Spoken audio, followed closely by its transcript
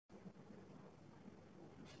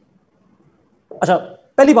अच्छा,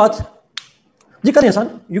 पहली बात जी करें आसान,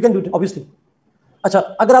 you can do it obviously. अच्छा,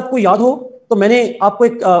 अगर आपको याद हो तो मैंने आपको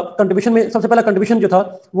एक कंट्रीब्यूशन में सबसे पहला कंट्रीब्यूशन जो था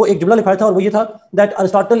वो एक जुमला लिखाया था और वो ये था that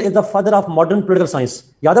Aristotle is the father of modern political science.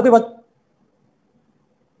 याद है कोई बात?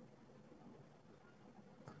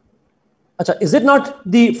 अच्छा, is it not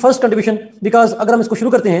the first contribution? Because अगर हम इसको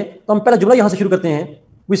शुरू करते हैं तो हम पहला जुमला यहां से शुरू करते हैं।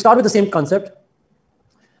 We start with the same concept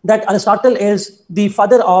that Aristotle is the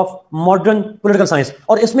father of modern political science.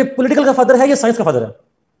 और इसमें पॉलिटिकल का फादर है या साइंस का फादर है?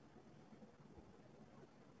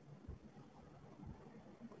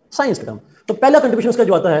 साइंस का काम। तो पहला कंट्रीब्यूशन उसका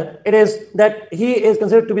जो आता है, it is that he is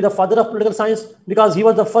considered to be the father of political science because he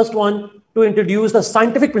was the first one two introduce the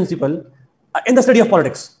scientific principle in the study of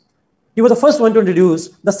politics. He was the first one to introduce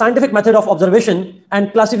the scientific method of observation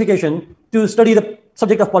and classification to study the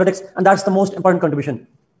subject of politics, and that's the most important contribution.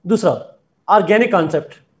 दूसरा, organic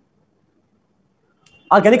concept.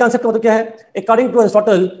 Organic concept का मतलब क्या है? According to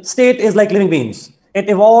Aristotle, state is like living beings. It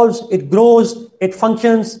evolves, it grows, it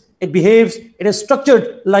functions, it behaves, it is structured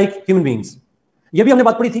like human beings. ये भी हमने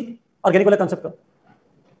बात पढ़ी थी organic वाला concept का.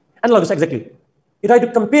 Analogous, exactly. You try to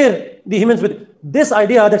compare the humans with this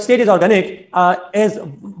idea that state is organic is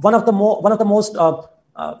one of the most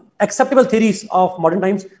acceptable theories of modern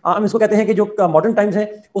times. हम इसको कहते हैं कि जो modern times है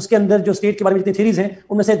उसके अंदर जो state के बारे में जितनी theories हैं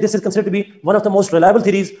उनमें से this is considered to be one of the most reliable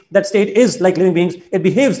theories that state is like living beings, it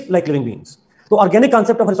behaves like living beings. So organic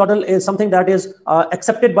concept of Aristotle is something that is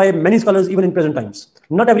accepted by many scholars even in present times.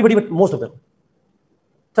 Not everybody, but most of them.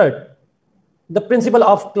 Third, the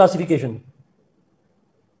principle of classification.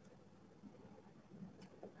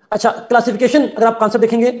 अच्छा, classification अगर आप concept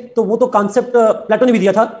देखेंगे तो वो तो concept प्लेटो ने भी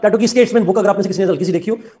दिया था। प्लेटो की स्टेट्समेंट बुक अगर आपने किसी ने किसी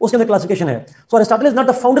देखी हो उसके अंदर क्लासिफिकेशन है। सो Aristotle is not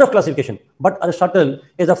the founder of classification but Aristotle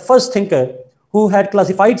is the first thinker who had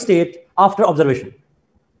classified state after observation.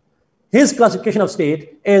 His classification of state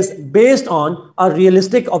is based on a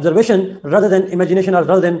realistic observation rather than imagination or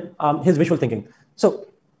rather than his visual thinking. So,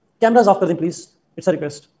 cameras off कर दें please. It's a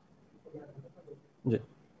request.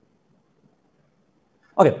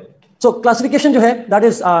 Okay. So classification जो है that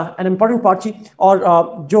is an important part जी। और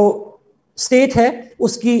जो state है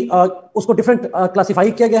उसकी उसको different classify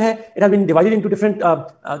किया गया है। It has been divided into different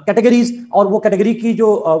categories और वो category की जो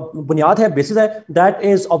बुनियाद है, basis है, that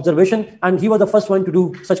is observation and he was the first one to do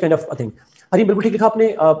such kind of a thing। हरी बिल्कुल ठीक लिखा आपने।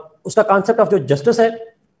 उसका concept of जो justice है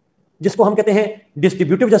जिसको हम कहते हैं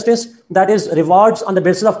distributive justice, that is rewards on the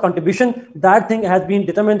basis of contribution, that thing has been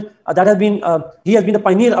determined, he has been the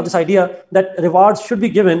pioneer of this idea that rewards should be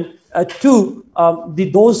given to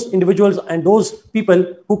those individuals and those people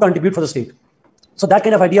who contribute for the state. So that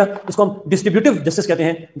kind of idea, इसको हम distributive justice कहते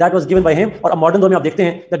हैं, that was given by him। और modern दौर में आप देखते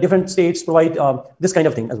हैं that different states provide this kind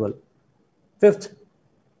of thing as well. Fifth,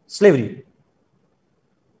 slavery.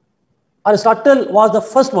 Aristotle was the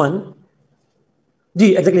first one ji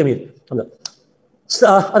exactly अमीर।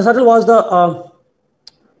 Aristotle was the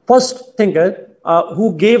first thinker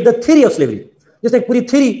who gave the theory of slavery, जिसने पूरी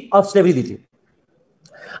theory of slavery दी थी।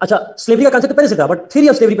 अच्छा, slavery का concept पहले से था but theory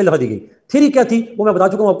of slavery पहले दी गई। theory क्या थी वो मैं बता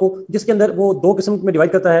चुका हूं आपको, जिसके अंदर वो दो किस्म में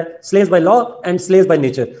डिवाइड करता है, slaves by law and slaves by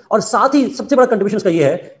nature। और साथ ही सबसे बड़ा कंट्रीब्यूशन उसका ये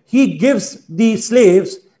है, he gives the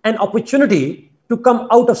slaves an opportunity to come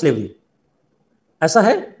out of slavery। ऐसा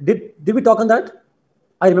है? Did we talk on that?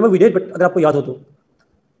 I remember we did, but अगर आपको याद हो तो।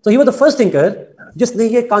 So he was the first thinker जिसने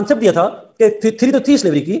ये कॉन्सेप्ट दिया था कि थ्री तो थी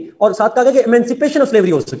स्लेवरी की और साथ कहा गया कि एमेंसिपेशन ऑफ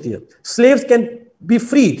स्लेवरी हो सकती है। Slaves can be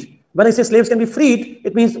freed. When I से slaves can be freed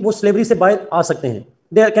it means वो स्लेवरी से बाहर आ सकते हैं।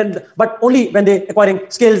 They can but only when they acquiring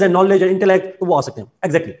skills and knowledge and intellect तो वो आ सकते हैं।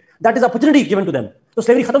 Exactly that is opportunity given to them. तो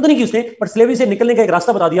स्लेवरी खत्म तो नहीं की उसने बट स्लेवरी से निकलने का एक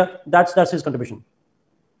रास्ता बता दिया। That's his contribution.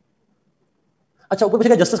 अच्छा, ऊपर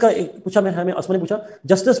पूछेगा जस्टिस का पूछा मैं हमें असमा ने पूछा।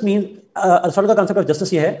 जस्टिस मीन अरिस्टोटल का कांसेप्ट ऑफ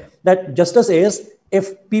जस्टिस ये है that justice is if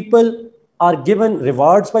people are given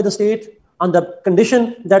rewards by the state on the condition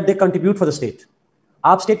that they contribute for the state.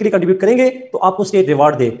 आप स्टेट के लिए कंट्रीब्यूट करेंगे तो आपको स्टेट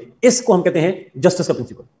रिवार्ड दे। इसको हम कहते हैं जस्टिस का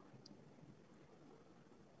प्रिंसिपल।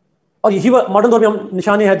 और यही मॉडर्न दौर में हम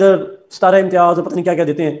निशाने हैदर, सितारा इम्तियाज और पता नहीं क्या क्या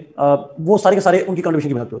देते हैं, वो सारे के सारे उनकी कंट्रीब्यूशन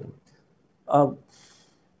की बिना पे होते हैं।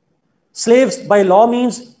 Slaves by law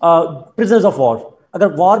means prisoners of war। अगर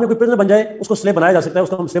वॉर में कोई प्रिजनर बन जाए उसको स्लेव बनाया जा सकता है,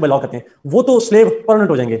 उसको हम स्लेव बाय लॉ कहते हैं। वो तो स्लेव परमानेंट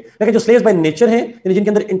हो जाएंगे। लेकिन जो स्लेव्स बाय नेचर हैं, यानी जिनके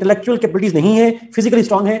अंदर इंटेलेक्चुअल कैपेबिलिटीज नहीं है, फिजिकली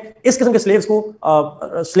स्ट्रांग है, इस किस्म के स्लेव्स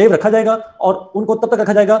को स्लेव रखा जाएगा और उनको तब तक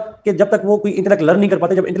रखा जाएगा कि जब तक वो कोई इंटेलेक्ट लर्न नहीं कर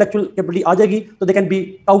पाते। जब इंटेलेक्चुअल कैपेबिलिटी आ जाएगी तो they can be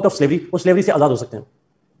out of slavery, वो स्लेवरी से आजाद हो सकते हैं।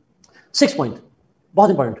 6 पॉइंट बहुत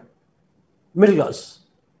इंपॉर्टेंट, मिडिल क्लास।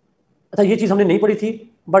 अच्छा, ये चीज हमने नहीं पढ़ी थी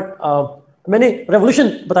बट मैंने रेवोल्यूशन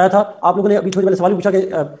बताया था। आप लोगों ने अभी थोड़ी पहले सवाल पूछा कि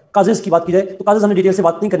काजेस की बात की जाए तो काजेस हमने डिटेल से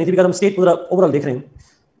बात नहीं करनी थी बिकॉज़ हम स्टेट पूरा ओवरऑल देख रहे हैं।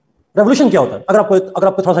 रेवोल्यूशन क्या होता है अगर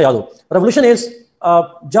आपको थोड़ा सा याद हो। रेवोल्यूशन इज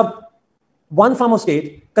जब one form of state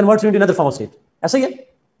converts into another form of state. ऐसा ही है.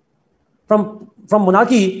 From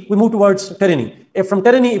monarchy we move towards tyranny. From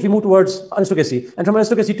tyranny if we move towards aristocracy, and from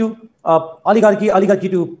aristocracy to oligarchy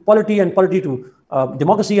to polity, and polity to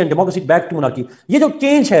democracy, and democracy back to monarchy. ये जो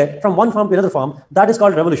change है from one form to another form, that is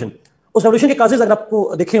called revolution. उस revolution के causes अगर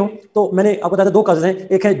आपको देखे हो तो मैंने आपको बताया था 2 causes हैं.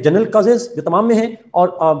 एक है general causes जो तमाम में हैं, और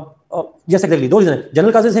yes exactly 2 reason हैं.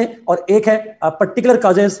 General causes हैं और एक है particular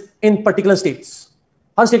causes in particular states.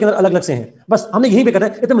 Her state के अंदर अलग अलग से हैं. बस हमने यहीं पे कर रहे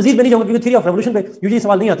हैं. इतना मजीद में नहीं जाऊंगा क्योंकि थ्योरी ऑफ रेवोल्यूशन पे यूजुअली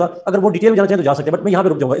सवाल नहीं आता. अगर वो डिटेल में जाना चाहें तो जा सकते हैं, बट मैं यहां पे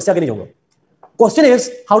रुक जाऊंगा, इससे आगे नहीं जाऊंगा. Question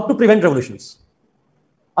is how to prevent revolutions.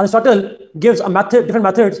 Aristotle gives a method, different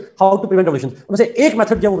methods how to prevent revolutions. उनमें से एक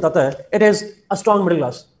मेथड जो वो बताता है, it is a strong middle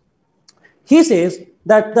class. He says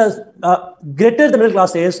that the greater the middle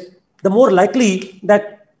class is, the more likely that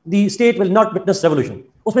the state will not witness revolution.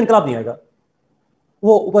 उसमें इनकलाब नहीं आएगा.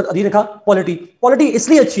 वो ऊपर अधीन रखा पॉलिटी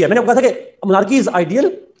इसलिए अच्छी है. मैंने आपको कहा था कि मोनार्की इज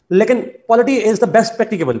आइडियल, लेकिन polity is the best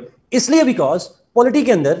practicable. इसलिए बिकॉज पॉलिटी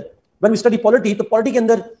के अंदर व्हेन वी स्टडी पॉलिटी, तो पॉलिटी के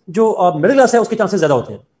अंदर जो मिडिल क्लास है उसके चांसेस ज्यादा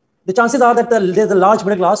होते हैं. The chances are that there is a large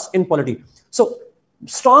middle class in polity. So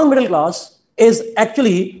strong middle class is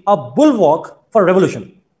actually a बुलवॉक for revolution.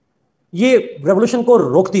 ये रेवोल्यूशन को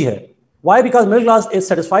रोकती है. Why? Because middle class is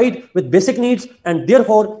satisfied with basic needs, and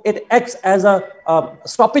therefore it acts as a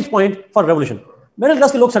stoppage point for revolution. Middle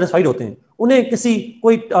class के लोग satisfied होते हैं, उन्हें किसी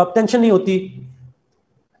कोई टेंशन नहीं होती.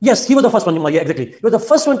 Yes, he was the first one. Yeah, exactly. He was the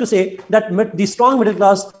first one to say that the strong middle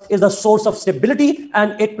class is the source of stability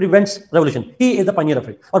and it prevents revolution. He is the pioneer of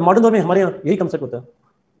it. और modern दौर में हमारे यहाँ यही concept होता है.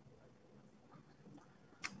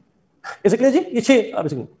 इसे clear जी? ये 6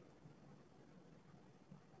 बेसिकली.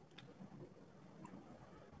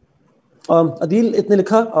 अदील इतने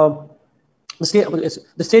लिखा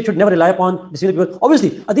the state should never rely upon decision people. Obviously,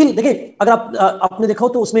 Adeel देखिए, अगर आपने देखा हो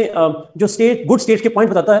तो उसमें जो स्टेट गुड स्टेट्स के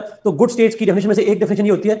पॉइंट बताता है, तो गुड स्टेट्स की डेफिनेशन में से एक डेफिनेशन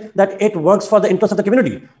ये होती है that it works for the interest of the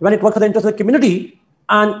community. When it works for the interest of the community,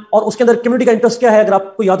 and और उसके अंदर कम्युनिटी का इंटरेस्ट क्या है, अगर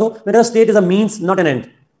आपको याद हो, मेरा state is a means not an and.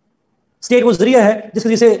 State वो जरिया है जिसकी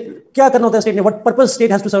वजह से क्या करना होता है स्टेट ने, what purpose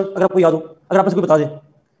state has to serve. अगर आपको याद हो, अगर आप इसको बता दें,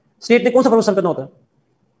 स्टेट ने कौन सा पर्पस सर्व करना होता है.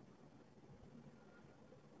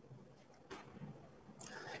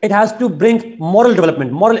 It has to bring moral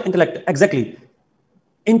development, moral intellect, exactly.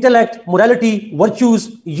 Intellect, morality, virtues,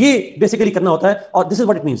 ये basically करना होता है, और this is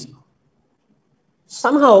what it means.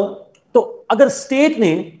 Somehow, तो अगर स्टेट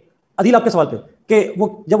ने, अदील आपके सवाल पे, कि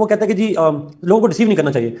वो जब वो कहता है कि जी लोगों को डिसीव नहीं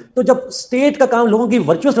करना चाहिए, तो जब स्टेट का काम लोगों की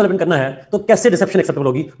वर्चुअस डेवलपमेंट करना है, तो कैसे डिसेप्शन एक्सेप्टेबल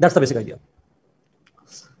होगी? That's the basic idea.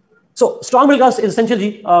 So, strong middle class is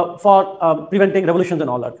essentially for preventing revolutions and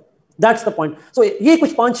all that. That's the point. So ये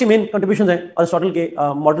कुछ 5-6 मेन कंट्रीब्यूशंस हैं अरिस्टोटल के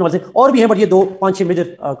मॉडर्न वाले, और भी हैं, बट ये 2-5-6 मेजर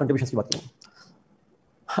कंट्रीब्यूशंस की बात की.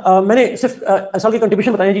 मैंने सिर्फ अरिस्टोटल के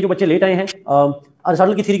कंट्रीब्यूशन बताए जी जो बच्चे लेट आए हैं.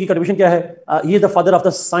 अरिस्टोटल की थ्योरी की कंट्रीब्यूशन क्या है? He is the father of the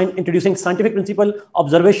introducing scientific principle,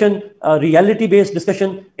 observation, reality based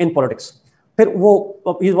discussion in politics. फिर वो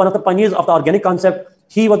he is one of the pioneers of the organic concept.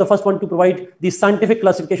 He was the first one two provide the scientific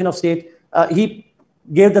classification of state. He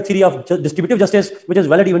gave the theory of distributive justice, which is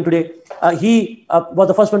valid even today. He was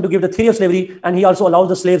the first one to give the theory of slavery, and he also allows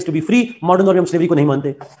the slaves to be free. Modern dor mein hum slavery ko nahi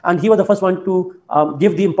mante. And he was the first one to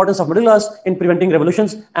give the importance of middle class in preventing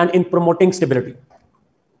revolutions and in promoting stability.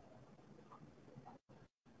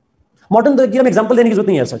 Modern dor की हम example देने की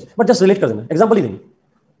जरूरत नहीं है सच, but just relate कर देना, example ही देंगे.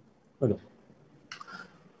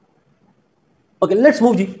 ओके, लेट्स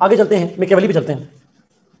मूव जी, आगे चलते हैं, मैकियावेली पे चलते हैं.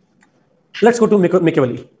 Let's go to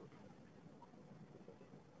Machiavelli.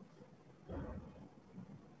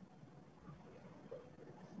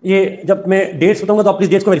 ये जब मैं डेट्स बताऊंगा तो आप प्लीज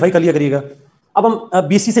डेट्स को वेरीफाई कर लिया करिएगा. अब हम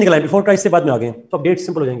बीसी से निकल आए, बिफोर क्राइस्ट से बाद में आ गए, तो अब डेट्स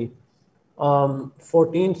सिंपल हो जाएंगी.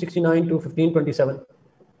 1469 to 1527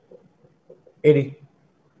 AD.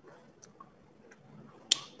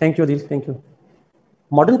 Thank you Adeel, thank you.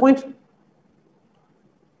 Modern point,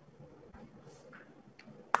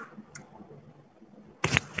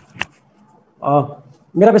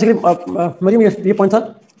 मेरा बेसिकली मरियम ये पॉइंट था.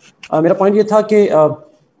 मेरा पॉइंट ये था कि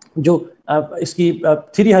जो इसकी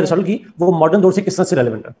थ्योरी है अरिस्टोटल की, वो मॉडर्न दौर से किस तरह से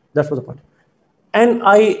रेलेवेंट है. That's was the point.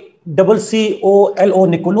 NICCOLO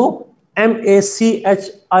Niccolo, MACHIAVELLI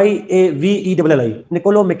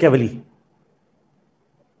Niccolo Machiavelli.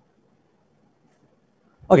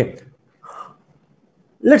 Okay,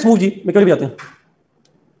 let's move ji, Machiavelli पे आते हैं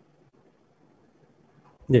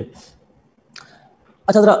जी.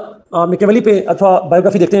 अच्छा, जरा मैकियावेली पे अथवा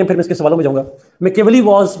बायोग्राफी देखते हैं, फिर मैं इसके सवालों में जाऊंगा. Machiavelli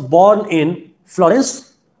was born in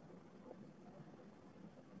Florence.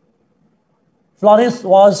 Florence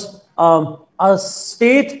was a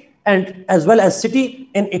state and as well as city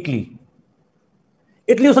in Italy.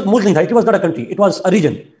 Italy उस वक्त मुल्क नहीं था, it was not a country, it was a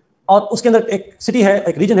region. और उसके अंदर एक सिटी है,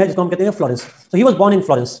 एक रीजन है जिसको हम कहते हैं Florence. So he was born in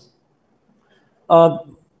Florence.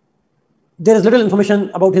 There is little information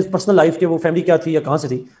about his personal life कि वो फैमिली क्या थी या कहाँ से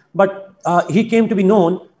थी, but he came to be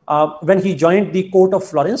known when he joined the court of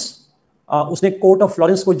Florence. उसने कोर्ट ऑफ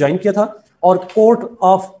फ्लोरेंस को ज्वाइन किया था, और कोर्ट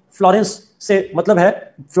ऑफ फ्लोरेंस से मतलब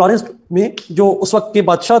है फ्लोरेंस में जो उस वक्त के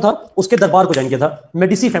बादशाह था उसके दरबार को ज्वाइन किया था.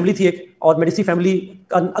 मेडिसी फैमिली थी एक, और मेडिसी फैमिली,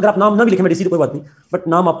 अगर आप नाम ना भी लिखे मेडिसी तो कोई बात नहीं, बट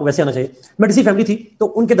नाम आपको वैसे आना चाहिए. मेडिसी फैमिली थी, तो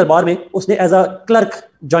उनके दरबार में उसने एज अ क्लर्क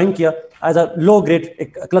ज्वाइन किया, एज अ लो ग्रेड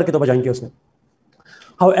एक क्लर्क के तौर पर ज्वाइन किया उसने.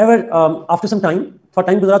 However, after some time, थोड़ा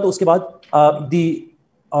टाइम गुजरा तो उसके बाद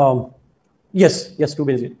yes, 2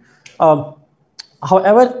 minutes.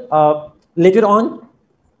 However, later on,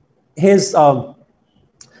 his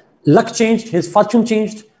luck changed, his fortune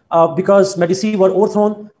changed, because Medici were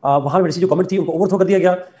overthrown. वहाँ Medici जो गवर्नमेंट थी उनको ओवरथ्रो कर दिया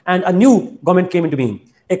गया, and a new government came into being.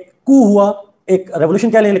 एक कू हुआ, एक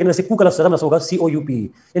रेवोल्यूशन कह लें, लेकिन वैसे कू का लफ्ज़ ज़्यादा मसला होगा, COUP,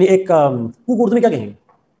 यानी एक कू को उर्दू में क्या कहेंगे?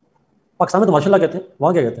 पाकिस्तान में तो माशाल्लाह कहते हैं,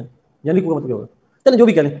 वहाँ क्या कहते हैं? यानी कू का मतलब क्या होगा? चलें जो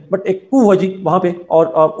भी कह लें, बट एक कू हुआ जी वहाँ पे, और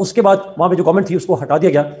उसके बाद वहाँ पे जो गवर्नमेंट थी उसको हटा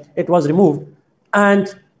दिया गया. It was removed, and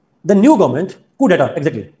the new government, Koo data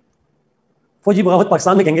exactly, फौजी बगावत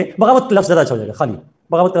पाकिस्तान में कहेंगे, बगावत लफ्ज़ ज़्यादा अच्छा हो जाएगा, खाली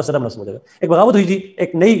बगावत का लफ्ज़ ज़्यादा मुनासिब हो जाएगा. एक बगावत हुई जी,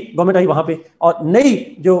 एक नई गवर्नमेंट आई वहाँ पे, और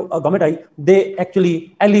नई जो government I, they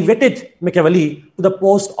actually elevated Machiavelli to the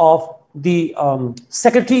post of the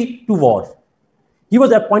secretary to war. He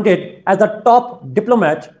was appointed as the top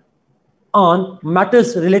diplomat on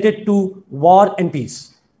matters related to war and peace.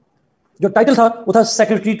 जो टाइटल था वो था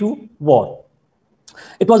secretary to war.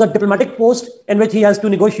 It was a diplomatic post in which he has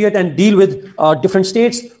to negotiate and deal with different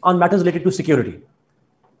states on matters related to security.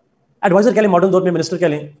 Advisor कह लें, modern दौर में minister कह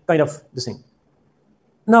लें, kind of this thing.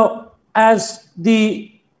 Now, as the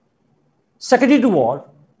secretary to war,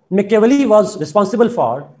 Machiavelli was responsible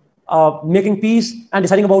for making peace and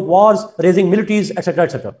deciding about wars, raising militaries,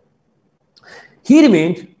 etc., etc. He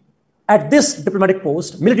remained at this diplomatic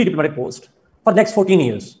post, military diplomatic post, for next 14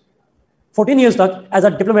 years. 14 years तक as a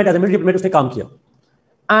diplomat, as a military diplomat उसने काम किया.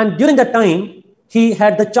 And during that time, he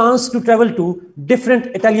had the chance to travel to different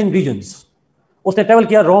Italian regions. उसने travel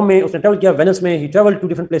किया रोम में, उसने travel किया Venice में, he traveled to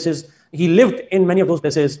different places. He lived in many of those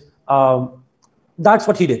places. That's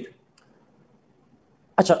what he did.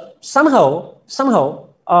 अच्छा, somehow,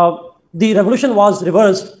 the revolution was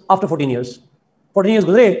reversed after 14 years. 14 years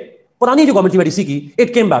गुजरे, पुरानी जो गवर्नमेंट थी मेडिसी की,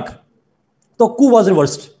 it came back. तो coup was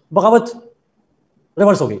reversed, बगावत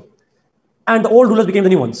reverse हो गई, and old rulers became the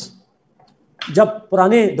new ones. जब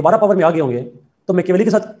पुराने दोबारा पावर में आ गए होंगे तो मैकियावेली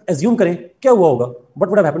के साथ एज्यूम करें क्या हुआ होगा, what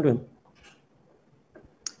would have happened to him.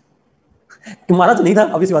 मारा तो नहीं था,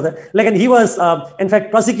 ऑब्वियसली बात है, लेकिन he was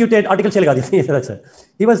in fact prosecuted, article 6 लगा दी थी अच्छा.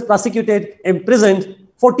 ही वाज प्रोसिक्यूटेड, इम्प्रिजन्ड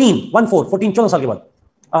 14 साल के बाद,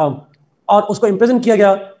 और उसको इम्प्रिजन किया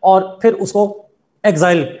गया, और फिर उसको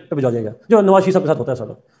एग्जाइल पे भिजवा दिया गया, जो नवाज शरीफ साहब के साथ होता है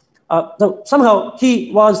सारा. So somehow he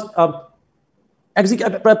was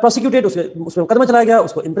prosecuted, उसमें मुकदमा चलाया गया,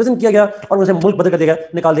 उसको इम्प्रिजन किया गया, और उसे मुल्क बदल कर दिया गया,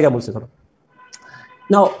 निकाल दिया गया मुल्क से थोड़ा.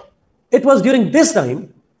 Now it was during this time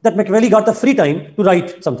that Machiavelli got the free time to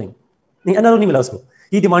write something. नहीं, एनआरओ नहीं मिला उसको,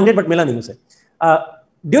 he demanded but मिला नहीं उसे.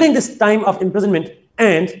 During this time of imprisonment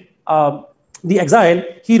and the exile,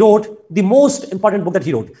 he wrote the most important book that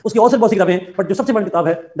he wrote. उसकी और बहुत सी किताबें हैं, but जो सबसे बड़ी किताब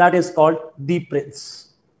है, that is called The Prince.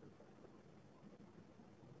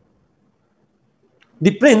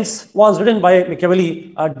 The Prince was written by Machiavelli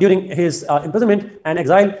during his imprisonment and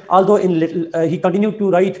exile. Although he continued to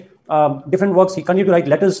write different works, he continued to write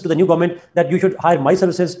letters to the new government that you should hire my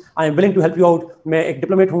services. I am willing to help you out. मैं एक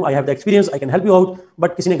diplomat हूँ, I have the experience, I can help you out.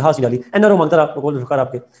 But किसी ने घास नहीं डाली. NRO मांगता रहा, वो बोल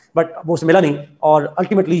आपके, but वो उसे मिला नहीं, और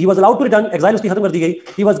ultimately he was allowed to return. Exile उसकी खत्म कर दी गई.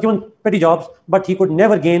 He was given petty jobs, but he could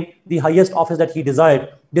never gain the highest office that he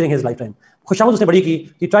desired during his lifetime. खुशामद उसने बड़ी की.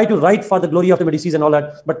 He tried to write for the glory of the Medicis and all that,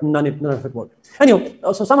 but none of it worked. Anyway,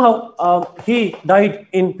 so somehow he died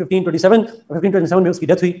in 1527. 1527 में उसकी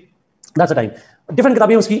death हुई. That's the time. Different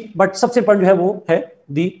किताबें उसकी, but सबसे important जो है वो है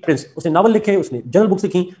The Prince. उसने नावल लिखे, उसने जनरल बुक्स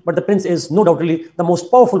लिखी, but The Prince is no doubtedly the most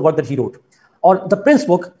powerful work that he wrote. और The Prince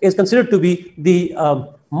book is considered to be the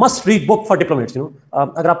must-read book for diplomats. You know,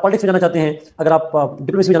 अगर आप politics में जाना चाहते हैं, अगर आप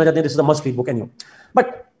डिप्लोमेसी में जाना चाहते हैं, this is the must-read book anyway.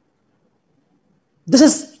 But this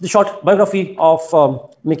is the short biography of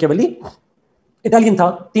Machiavelli. Italian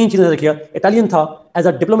था, 3 चीजें रखिएगा. इटालियन था, एज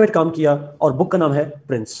अ डिप्लोमेट काम किया, और बुक का नाम है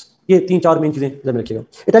प्रिंस. ये 3-4 मेन चीजें ध्यान में रखिएगा.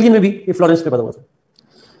 इटालियन में भी ये फ्लोरेंस में पैदा हुआ था.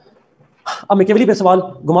 अब मैकियावेली पे सवाल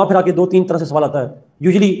घुमा फिरा के 2-3 तरह से सवाल आता है.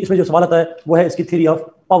 यूजुअली इसमें जो सवाल आता है वो है इसकी theory of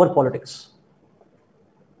power politics.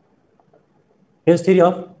 His theory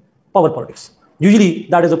of power politics, usually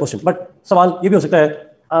that is the question. But सवाल ये भी हो सकता है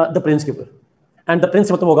द प्रिंस के ऊपर, एंड द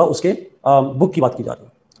प्रिंस मतलब होगा उसके बुक की बात की जा रही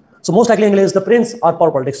है. So most likely English the Prince are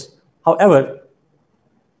power politics. However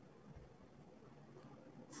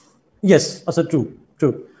Yes, also true,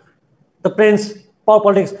 true. The prince, power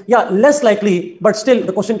politics, yeah, less likely, but still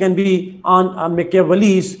the question can be on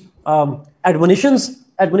Machiavelli's admonitions,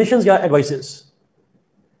 yeah,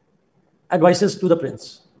 advices to the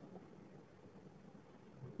prince.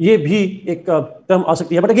 ये भी एक term आ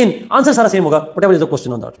सकती है, but again answer सारा same होगा, whatever is the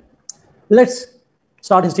question on that. Let's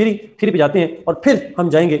start his theory पे जाते हैं और फिर हम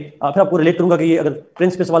जाएंगे, फिर आपको रिलेट करूंगा कि ये अगर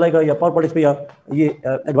प्रिंस पे सवाल आएगा या पावर पॉलिटिक्स पे या ये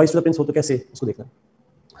एडवाइस टू द प्रिंस हो तो कैसे उसको देखना.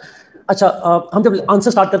 अच्छा, हम जब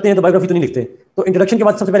आंसर स्टार्ट करते हैं तो बायोग्राफी तो नहीं लिखते, तो इंट्रोडक्शन के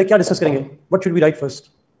बाद सबसे पहले क्या डिस्कस करेंगे? What should we write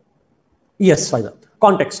first? Yes, फायदा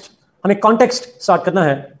कॉन्टेक्स्ट. हमें कॉन्टेक्स्ट स्टार्ट करना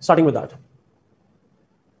है, स्टार्टिंग विद दैट.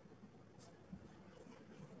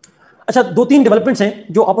 अच्छा, 2-3 डेवलपमेंट्स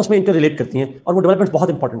हैं जो आपस में इंटर रिलेट करती हैं और वो डेवलपमेंट्स बहुत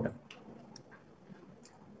इंपॉर्टेंट है.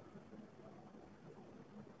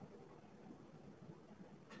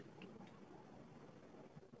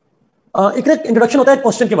 एक इंट्रोडक्शन होता है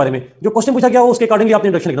क्वेश्चन के बारे में, जो क्वेश्चन पूछा गया हो उसके अकॉर्डिंगली आपने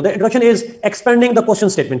इंट्रोडक्शन लिखना है. Introduction is expanding the question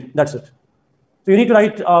statement, that's it. So you need to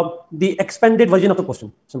right the expanded version of the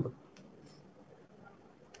question, simple.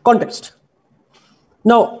 Context.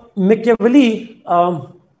 Now Machiavelli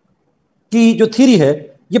की जो थ्योरी है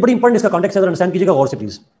ये बड़ी इंपॉर्टेंट, इसका कॉन्टेक्स्ट है, अंडरस्टैंड कीजिएगा गौर से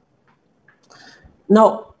प्लीज.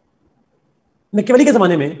 नाउ मैकियावेली के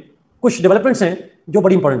जमाने में कुछ डेवलपमेंट्स हैं जो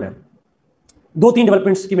बड़ी इंपॉर्टेंट है. 2-3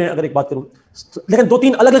 डेवलपमेंट्स की मैं अगर एक बात करूं, लेकिन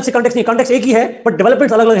 2-3 अलग अलग से कॉन्टेक्स्ट नहीं, कॉन्टेक्स्ट एक ही है बट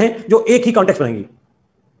डेवलपमेंट्स अलग अलग हैं जो एक ही कॉन्टेक्स्ट बनाएंगी.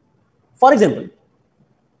 For example,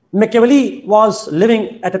 Machiavelli was living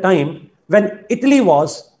at a time when Italy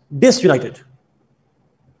was disunited.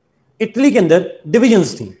 Italy के अंदर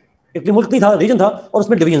डिविजन्स थी. इटली मुल्क नहीं था, रीजन था, और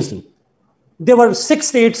उसमें डिविजन्स थी. There were 6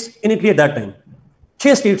 states in Italy at that time.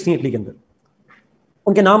 6 states थी इटली के अंदर.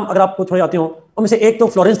 उनके नाम अगर आपको थोड़े आते हो, उनमें से एक तो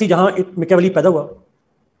फ्लोरेंस थी जहां मैकियावेली पैदा हुआ.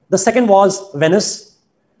 द सेकंड वाज वेनिस,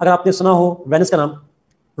 अगर आपने सुना हो वेनिस का नाम.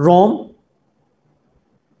 रोम.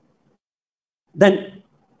 Then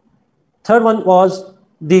third one was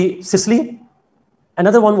the Sicily.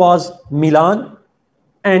 Another one was Milan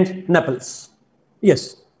and Naples.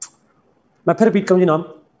 Yes, मैं फिर रिपीट करूंगी नाम.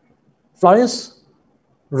 Florence,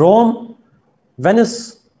 Rome, Venice,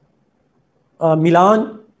 Milan,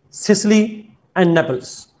 Sicily and Naples.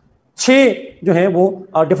 6 जो हैं वो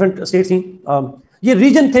डिफरेंट स्टेट्स थी. ये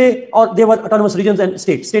रीजन थे और दे वर ऑटोनमस रीजन्स एंड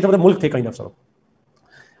स्टेट मतलब मुल्क थे, काइंड ऑफ सॉर्ट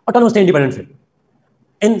ऑटोनमस थे, इंडिपेंडेंट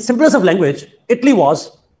थे. In simplest of language, Italy was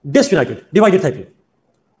disunited, divided था Italy.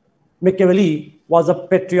 Machiavelli was a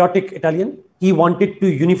patriotic Italian. He wanted to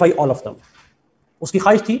unify all of them. उसकी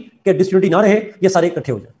ख्वाहिश थी कि डिसयूनिटी ना रहे, ये सारे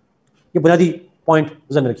इकट्ठे हो जाए. ये बुनियादी पॉइंट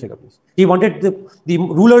ध्यान में रखिएगा please. He wanted the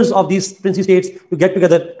rulers of these princely states to get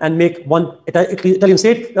together and make one Italian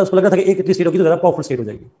state. उसको लग रहा था कि एक इटली स्टेट होगी तो ज़्यादा पावरफुल स्टेट हो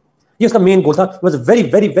जाएगी. ये उसका मेन गोल था. It was a very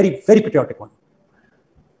very very very patriotic one.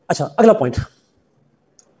 अच्छा, अगला पॉइंट.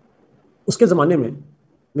 उसके ज़माने में,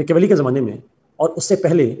 मैकियावेली के ज़माने में और उससे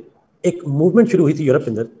पहले एक मूवमेंट शुरू हुई थी यूरोप के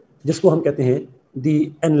अंदर जिसको हम कहते हैं the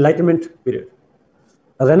enlightenment period,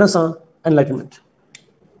 renaissance enlightenment.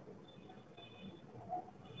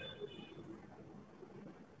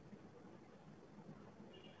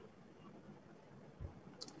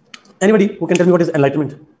 Anybody who can tell me what is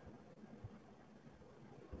enlightenment?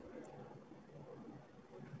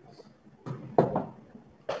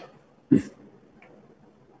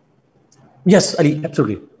 Yes, Ali,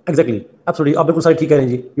 absolutely, exactly, absolutely. आप बिल्कुल सारे ठीक कह रहे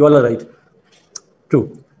हैं जी. You all are right. True,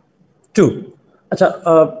 true. अच्छा,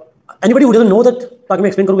 anybody who doesn't know that, ताकि मैं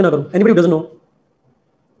एक्सप्लेन करूँ कि ना करूँ? Anybody who doesn't know?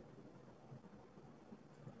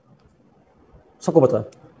 सबको पता है.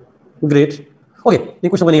 Great. Okay, ये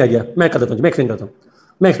कुछ समझ नहीं आइडिया. मैं कर देता हूँ, मैं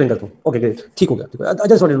एक्सप्लेन करता हूँ. ओके ग्रेट, ठीक हो गया, ठीक है. I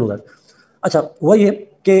just wanted to know that. अच्छा, हुआ ये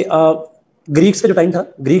कि ग्रीक्स का जो टाइम था,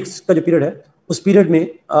 ग्रीक्स का जो पीरियड है, उस पीरियड में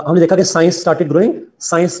हमने देखा कि science started growing,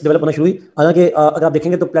 science develop होना शुरू हुई. हालांकि अगर आप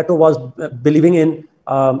देखेंगे तो प्लेटो was believing in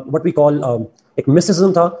what we call एक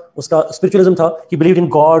मिस्टिसिज्म था, उसका स्पिरिचुअलिज्म था. ही believed in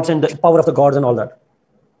gods and the power of the gods and all that.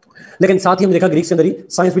 लेकिन साथ ही हमने देखा ग्रीक्स के अंदर ही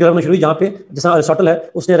साइंस भी डेवलप होना शुरू हुई, जहाँ पे जैसा अरिस्टोटल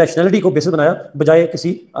है उसने रैशनैलिटी को बेसिस बनाया बजाय किसी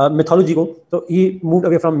मिथोलॉजी को. तो ही moved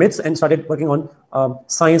away from myths and started working on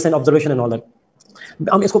science and observation and all that.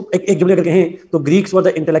 हम इसको एक जुमले करके हैं तो Greeks were the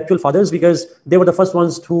intellectual fathers because they were the first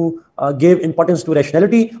ones to give importance to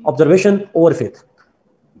rationality, observation over faith.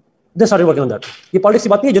 They started working on that. ये politics की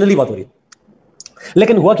बात नहीं है, जनरली बात हो रही है.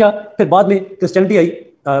 लेकिन हुआ क्या, फिर बाद में क्रिश्चियनिटी आई.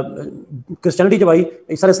 क्रिश्चियनिटी जब आई,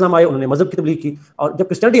 ईसा अलैहिस्सलाम आए, उन्होंने मजहब की तबलीग की. और जब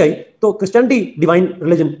क्रिश्चियनिटी आई तो क्रिश्चियनिटी डिवाइन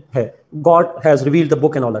रिलीजन है. God has revealed the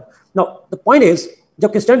book and all that. Now the point is,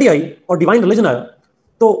 जब क्रिश्चियनिटी आई और डिवाइन रिलीजन आया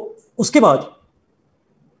तो उसके बाद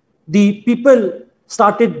the people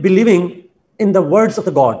started believing in the words of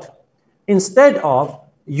the God. Instead of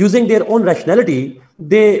using their own rationality,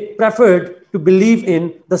 they preferred to believe in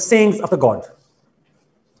the sayings of the God.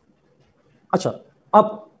 अच्छा,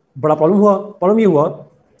 अब बड़ा problem ये हुआ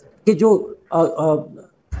कि जो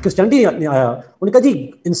क्रिश्चियनिटी ने आया, उन्होंने कहा जी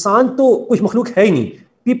इंसान तो कुछ मखलूक है ही नहीं,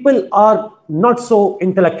 people are not so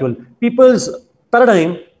intellectual, peoples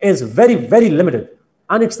paradigm is very very limited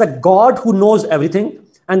and it's the God who knows everything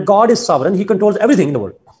and God is sovereign, he controls everything in the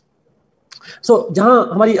world. सो जहां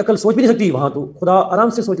हमारी अकल सोच भी नहीं सकती, वहां तो खुदा आराम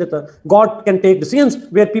से सोच लेता है. God can take decisions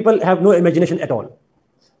where people have no imagination at all.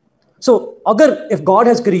 सो अगर if God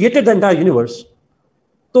has created the entire universe,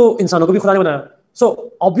 तो इंसानों को भी खुदा ने बनाया.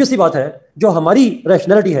 सो ऑब्वियसली बात है, जो हमारी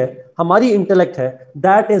रैशनैलिटी है, हमारी इंटेलेक्ट है,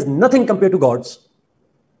 that is nothing compare to God's.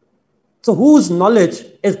 So whose knowledge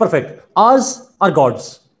is perfect, hours are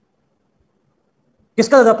God's.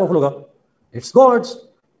 किसका ज्यादा पावरफुल होगा? It's God's.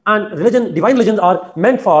 And religion, divine religions are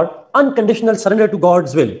meant for unconditional surrender to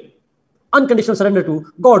God's will. Unconditional surrender to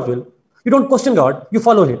God's will. You don't question God, you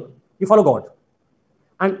follow Him. You follow God.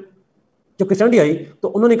 And जब Christianity आई तो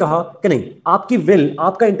उन्होंने कहा कि नहीं, आपकी will,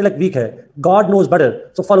 आपका intellect week है, God knows better,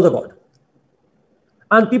 so follow the God.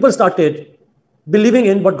 And people started believing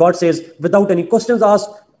in what God says without any questions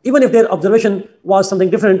asked. Even if their observation was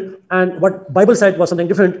something different and what Bible said was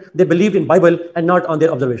something different, they believed in Bible and not on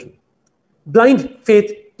their observation. Blind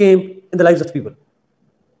faith came in the lives of people,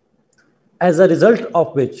 as a result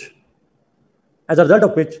of which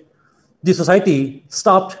the society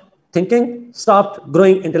stopped thinking, stopped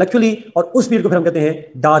growing intellectually, और उस period को फिर हम कहते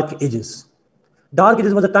हैं dark ages. Dark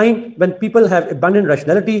ages was a time when people have abandoned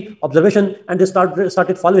rationality, observation, and they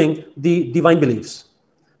started following the divine beliefs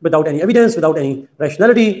without any evidence, without any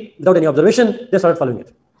rationality, without any observation. They started following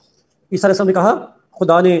it. ईसा अलैहि सलाम ने कहा,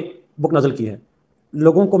 खुदा ने book नाज़िल की है,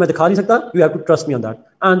 लोगों को मैं दिखा नहीं सकता, you have to trust me on that,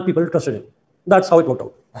 and people trusted him. That's how it worked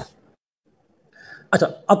out. अच्छा,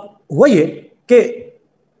 अब हुआ ये कि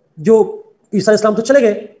जो ईसा इस्लाम तो चले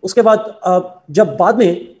गए, उसके बाद जब बाद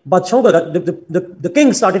में बादशाहों का the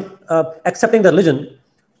king started accepting the religion,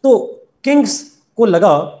 तो किंग्स को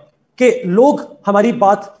लगा कि लोग हमारी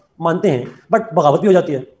बात मानते हैं बट बगावत भी हो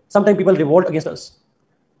जाती है. Sometime people revolt against us.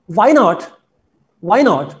 Why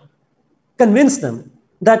not convince them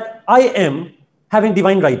that I am having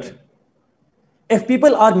divine right. If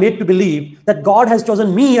people are made to believe that God has chosen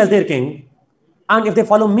me as their king, and if they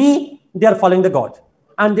follow me, they are following the God,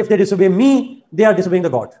 and if they disobey me, they are disobeying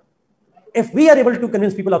the God. If we are able to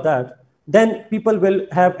convince people of that, then people will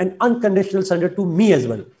have an unconditional surrender to me as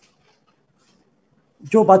well.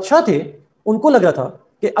 जो बादशाह थे, उनको लग रहा था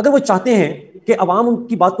कि अगर वो चाहते हैं कि अवाम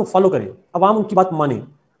उनकी बात को फॉलो करें, अवाम उनकी बात माने,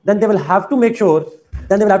 then they will have to make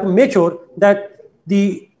sure that the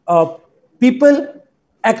people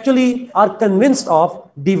actually are convinced of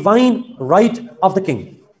divine right of the king.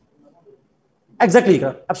 Exactly,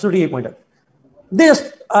 absolutely a point. They just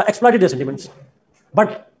exploited their sentiments.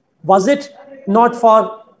 But was it not for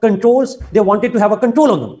controls? They wanted to have a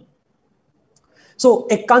control on them. So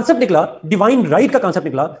एक concept निकला, divine right का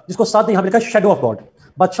concept निकला, जिसको साथ में यहाँ पे लिखा shadow of God.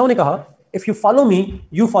 बादशाहों ने कहा, if you follow me,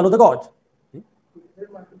 you follow the God.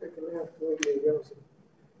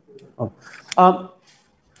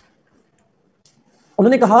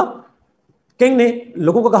 उन्होंने कहा, किंग ने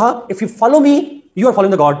लोगों को कहा, if you follow me you are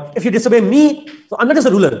following the God, if you disobey मी तो I am not just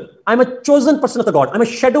a ruler, I am a chosen person of the God, I am a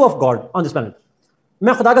shadow of God on this planet.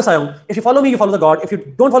 मैं खुदा का साया हूं. If you follow me you follow the God, if you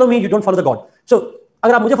don't follow me you don't follow the God. सो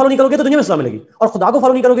अगर आप मुझे follow नहीं करोगे तो दुनिया में सजा मिलेगी, और खुदा को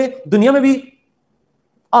फॉलो नहीं करोगे दुनिया में भी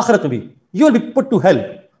आखिरत में भी you will be put to hell,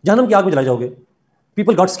 जहन्नम की आग में जलाए जाओगे.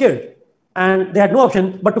 People got scared and they had no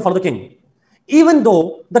option but to follow the king. Even though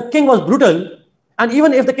the king was brutal, and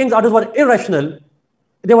even if the king's orders were irrational,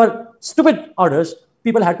 they were stupid orders,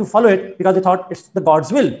 people had to follow it because they thought it's the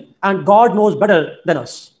God's will and God knows better than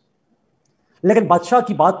us. लेकिन बादशाह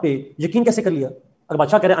की बात पे यकीन कैसे कर लिया? अगर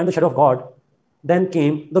बादशाह कह रहे हैं I'm the shadow of God, then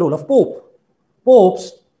came the role of Pope. Popes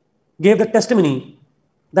gave the testimony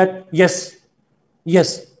that yes,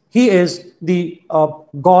 he is the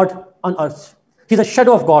God on earth. He's a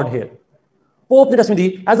shadow of God here. Pope ने testimony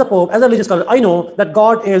the, as a Pope, as a religious scholar, I know that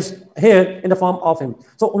God is here in the form of him.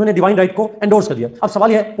 So उन्होंने divine right को endorse कर दिया. अब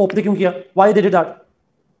सवाल है, Pope ने क्यों किया? Why they did that?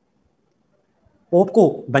 Pope को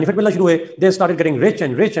benefit मिलना शुरू हुए. They started getting rich,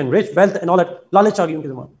 wealth and all that. लालच आ गई उनके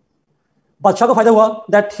दिमाग में. बादशाह को फायदा हुआ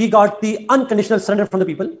that he got the unconditional surrender from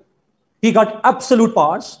the people. He got absolute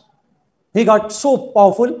powers. He got so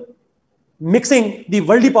powerful, mixing the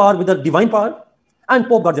worldly power with the divine power, and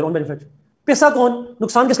Pope got their own benefit. पैसा कौन?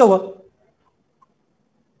 नुकसान किसका हुआ?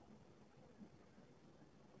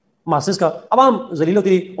 Masses का. अवाम जलील होती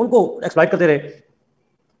रही, उनको exploit करते रहे.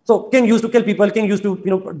 So king used to kill people, king used to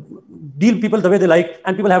deal people the way they like,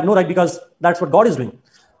 and people have no right because that's what God is doing.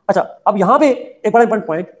 अच्छा, अब यहाँ पे एक बड़ा important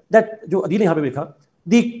point that जो अदील ने यहाँ पे लिखा,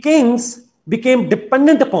 the kings became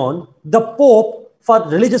dependent upon the Pope for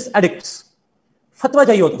religious edicts, फतवा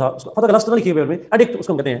चाहिए होता था उसको, फतवा का लफ्ज़ तो नहीं लिखे पेपर में, एडिक्ट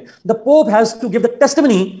उसको कहते हैं. The pope has to give the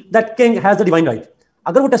testimony that king has the divine right.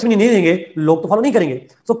 अगर वो टेस्टिमनी नहीं देंगे लोग तो फॉलो नहीं करेंगे.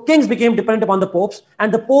 सो Kings became dependent upon the pops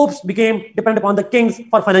and the pops became dependent upon the Kings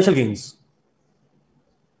for financial gains.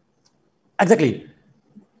 Exactly,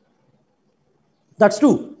 that's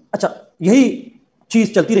true. अच्छा, यही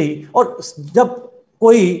चीज चलती रही. और जब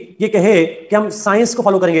कोई ये कहे कि हम साइंस को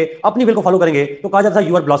फॉलो करेंगे, अपनी विल को फॉलो करेंगे, तो कहा जाता है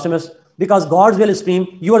you are blasphemous because God's will is supreme,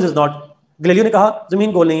 yours is not. Galileo ने कहा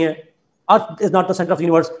जमीन गोल नहीं है, earth is not the centre of the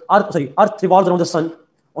universe, earth revolves around the सन.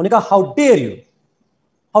 उन्होंने कहा how dare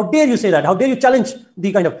you say that, how dare you challenge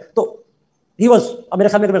the kind of. तो he was, मेरे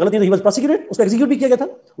ख्याल में अगर मैं गलत नहीं तो ही वाज प्रोसिक्यूटेड, उसको एग्जीक्यूट भी किया गया था.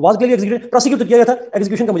 वाज गैलीलियो एग्जीक्यूटेड, प्रोसिक्यूट किया गया था,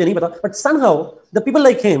 एग्जीक्यूशन का मुझे नहीं पता, but somehow the people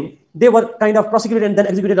like him they were kind of prosecuted and then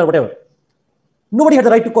executed और whatever. Nobody had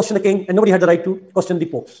the right to question the king and nobody had the right to question the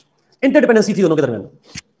popes. Interdependency थी दोनों के दरमियान.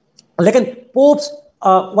 लेकिन popes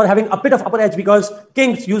were having a bit of upper edge because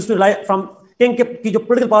kings used to rely from king की जो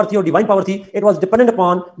political power थी और divine power थी, it was dependent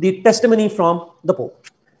upon the testimony from the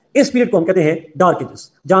pope. इस period को हम कहते हैं dark ages,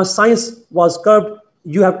 जहाँ science was curbed.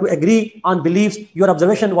 You have to agree on beliefs. Your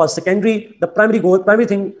observation was secondary. The primary goal,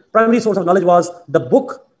 primary source of knowledge was the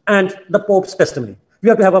book and the pope's testimony.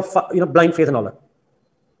 You have to have a blind faith and all that.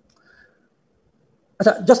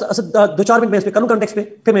 अच्छा, just 2-4 minute में इस पे करूं context पे,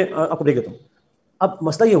 फिर मैं आपको break देता हूं. अब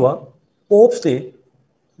मसला ये हुआ, पोप्स ने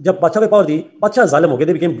जब बादशाह को पावर दी, बादशाह जालिम हो गए,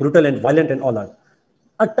 they became brutal and violent and all that.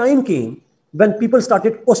 A time came when people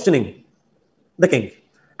started questioning the king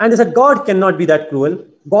and they said God can not be that cruel,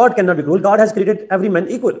 God can not be cruel, God has created every man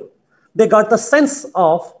equal. They got the sense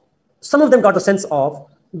of, some of them got a sense of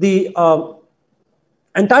the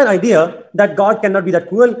entire idea that God cannot be that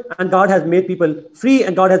cruel and God has made people free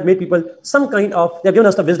and God has made people some kind of, they have given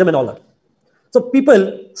us the wisdom and all that. So people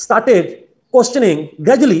started questioning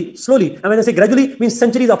gradually, slowly, and when I say gradually, means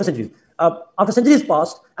centuries after centuries. After centuries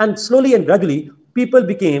passed and slowly and gradually people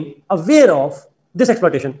became aware of this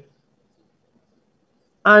exploitation.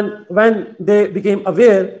 And when they became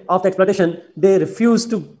aware of the exploitation, they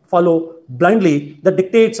refused to follow blindly the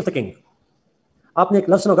dictates of the king. आपने एक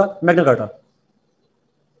लफ्ज़ सुना होगा, Magna carta.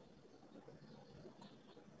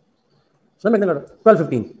 Magna Carta,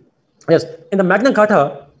 1215. Yes, in the Magna Carta,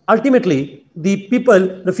 ultimately the people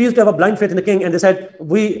refused to have a blind faith in the king, and they said,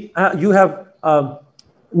 you have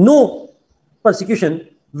no persecution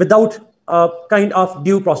without a kind of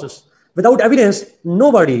due process, without evidence.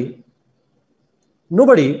 Nobody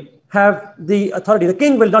have the authority. The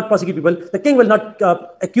king will not prosecute people. The king will not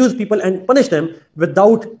accuse people and punish them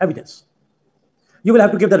without evidence. You will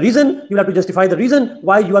have to give the reason. You will have to justify the reason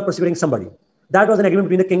why you are persecuting somebody. That was an agreement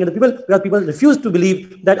between the king and the people, because people refused to believe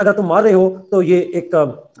that अगर तुम मार रहे हो तो ये एक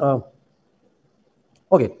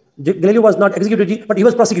okay, Galileo was not executed but he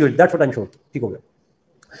was prosecuted. That's what I'm sure. ठीक हो गया.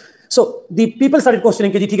 So the people started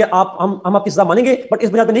questioning कि जी ठीक है, आप हम आपकी सजा मानेंगे, but इस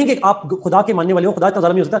बुनियाद पे नहीं कि आप खुदा के मानने वाले हो, खुदा इतना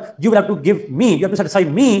ज़ालिम नहीं हो सकता. You will have to give me, you have to satisfy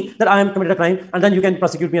me that I am committed a crime, and then you can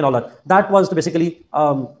prosecute me and all that. That was the basically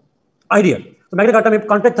idea. So Magna Carta में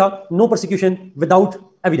contract था, no persecution without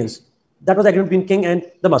evidence. That was the agreement between king and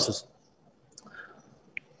the masses.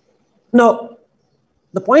 Now,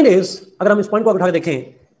 the point is, अगर हम इस point को उठा के देखें,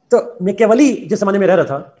 तो मैकियावेली जिस जमाने में रह रहा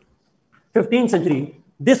था, 15th century,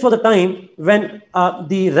 this was the time when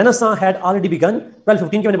the Renaissance had already begun.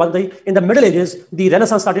 1215 की मैंने बात बताई. In the Middle Ages, the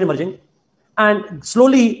Renaissance started emerging, and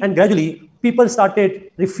slowly and gradually, people started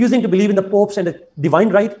refusing to believe in the popes and the divine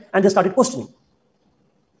right, and they started questioning.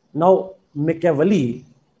 Now, Machiavelli,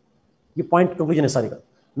 ये point conclusion है सारी का.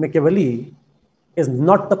 Machiavelli is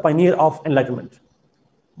not the pioneer of enlightenment,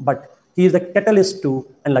 but he is the catalyst to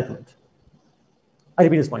enlightenment. I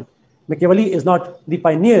repeat this point. Machiavelli is not the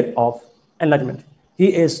pioneer of enlightenment. He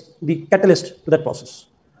is the catalyst to that process.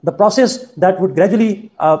 The process that would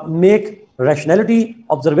gradually make rationality,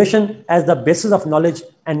 observation as the basis of knowledge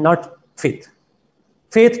and not faith.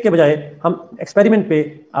 Faith के बजाय हम experiment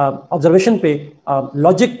पे, observation पे,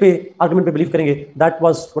 logic पे, argument पे believe करेंगे. That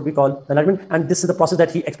was what we call the enlightenment, and this is the process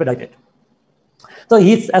that he expedited. So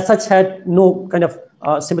he as such had no kind of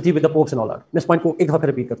sympathy with the popes and all that. मैं इस point को एक दफा फिर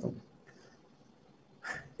repeat करता हूँ.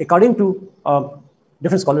 According to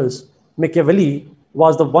different scholars, Machiavelli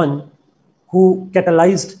was the one who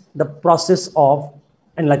catalyzed the process of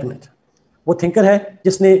enlightenment. वो thinker है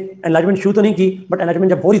जिसने enlightenment शुरू तो नहीं की, but enlightenment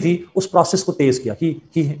जब हो रही थी उस process को तेज किया. He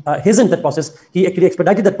hastened that process. He actually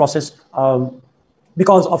expedited that process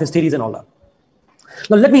because of his theories and all that.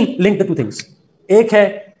 Now let me link the two things. एक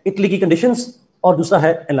है इटली की conditions और दूसरा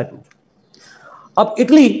है enlightenment. अब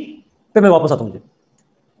इटली पे मैं वापस आता हूँ. मुझे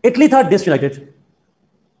इटली था डिसयूनाइटेड,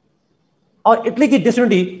 और इटली की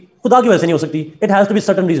डिसयूनिटी खुदा की वजह से नहीं हो सकती. It has to be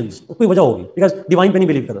certain reasons. कोई वजह होगी, बिकॉज डिवाइन पे नहीं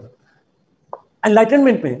बिलीव करता था.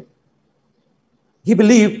 एनलाइटनमेंट में He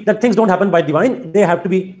believed that things don't happen by divine, they have to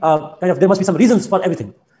be there must be some reasons for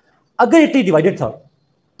everything. अगर Italy divided था,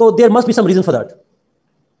 तो there must be some reason for that.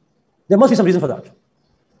 There must be some reason for that.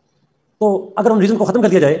 तो अगर उन reason को खत्म कर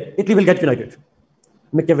दिया जाए, Italy will get united.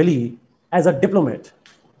 Machiavelli, as a diplomat,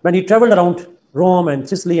 when he traveled around Rome and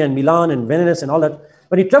Sicily and Milan and Venice and all that,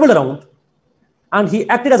 when he traveled around and he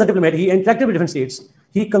acted as a diplomat, he interacted with different states,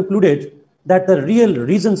 he concluded that the real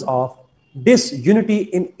reasons of disunity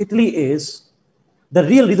in Italy is, the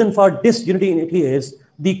real reason for disunity in Italy is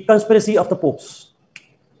the conspiracy of the popes.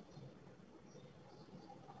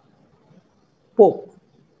 Pope,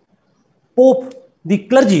 the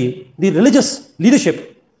clergy, the religious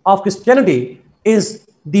leadership of Christianity is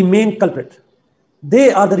the main culprit.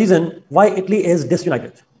 They are the reason why Italy is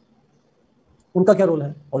disunited. उनका क्या role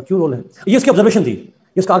है और क्यों role है? ये इसकी observation थी,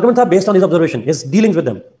 इसका आर्गुमेंट था based on his observation, his dealings with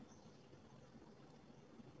them.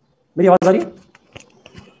 मेरी आवाज आ रही है?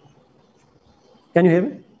 Can you hear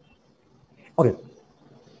me? Okay,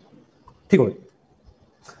 ठीक हो गया.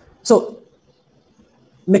 सो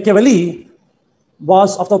Machiavelli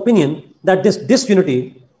was of the opinion that this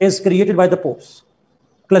disunity is created by the popes,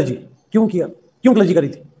 clergy. क्यों किया? क्यों क्लर्जी करी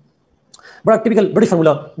थी? बड़ा typical British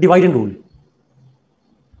formula, divide and rule.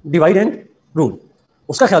 Divide and rule.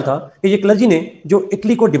 उसका ख्याल था कि ये क्लर्जी ने जो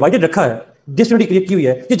इटली को डिवाइडेड रखा है, डिसयूनिटी क्रिएट की हुई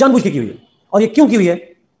है, ये जानबूझ के की हुई है. और ये क्यों की हुई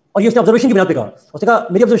है? और ये उसने ऑब्जर्वेशन की बिना पे कहा. उसने कहा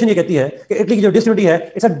मेरी ऑब्जर्वेशन ये कहती है कि इटली की जो डिसयूनिटी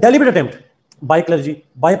है, it's a deliberate attempt bye clergy,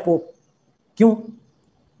 bye pope. क्यों?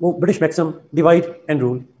 वो British maxim divide and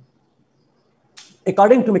rule.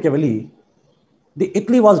 According to Machiavelli, the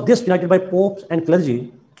Italy was disunited by popes and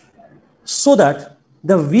clergy so that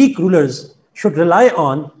the weak rulers should rely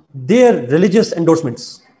on their religious endorsements.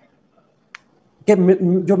 कि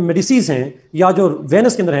जो मेडिसीज हैं या जो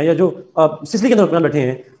Venus के अंदर हैं या जो सिसिली के अंदर बैठे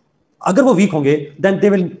हैं, अगर वो वीक होंगे then they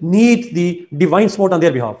will need the divine support on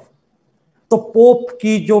their behalf. तो पोप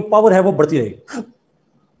की जो पावर है वो बढ़ती रहेगी.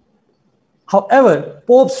 However,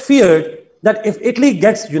 popes feared that if Italy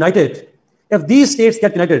gets united, if these states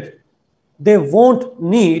get united, they won't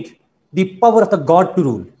need the power of the God to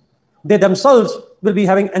rule. They themselves will be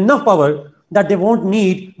having enough power that they won't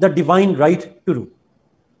need the divine right to rule.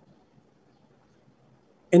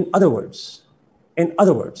 In other words,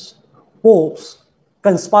 popes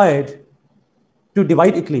conspired to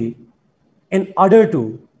divide Italy in order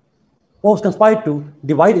to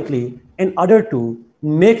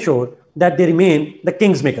make sure that they remain the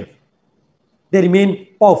king's maker. They remain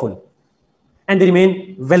powerful and they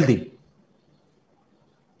remain wealthy.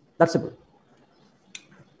 That's simple.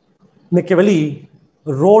 Machiavelli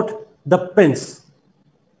wrote The Prince.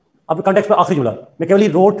 अब context पर आखिरी जुमला. Machiavelli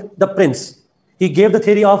wrote The Prince. He gave the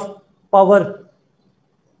theory of power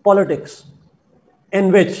politics,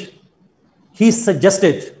 in which he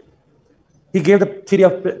suggested, he gave the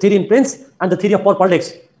theory in Prince and the theory of power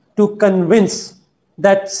politics to convince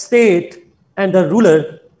that state and the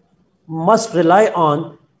ruler must rely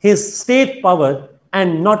on his state power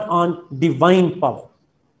and not on divine power.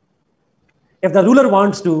 If the ruler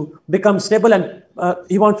wants to become stable and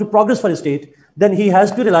he wants to progress for his state, then he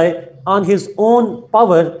has to rely on his own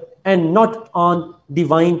power and not on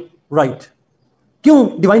divine right.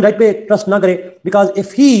 क्यों divine right पे trust ना करे? Because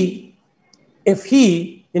if he,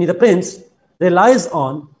 यानी the prince, relies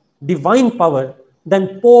on divine power,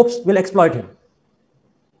 then popes will exploit him.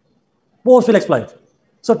 Popes will exploit.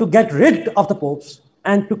 So to get rid of the popes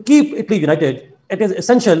and to keep Italy united, it is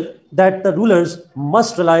essential that the rulers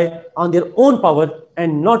must rely on their own power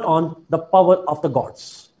and not on the power of the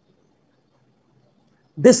gods.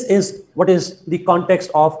 This is what is the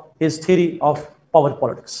context of his theory of power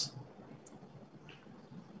politics.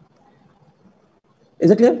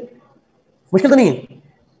 Is it clear? मुश्किल तो नहीं है.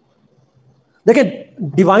 देखिए,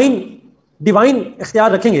 divine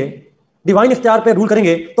इख्तियार रखेंगे, divine इख्तियार पे rule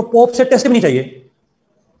करेंगे, तो पोप से टेस्ट भी नहीं चाहिए.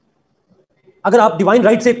 अगर आप डिवाइन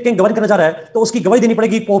राइट से किंग गवर्न करना चाह रहा है तो उसकी गवाही देनी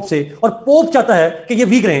पड़ेगी पोप से, और पोप चाहता है कि ये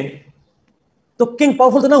वीक रहें, तो किंग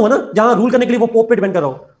पावरफुल तो ना हुआ ना, जहां रूल करने के लिए वो पोप पे डिपेंड कर रहा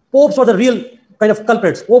हो. Pops were the real kind of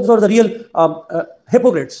culprits, pops were the real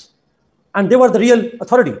Hippocrates, and they were the real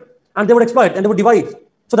authority, and they would exploit and they would divide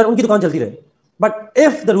so that उनकी दुकान चलती रहे. But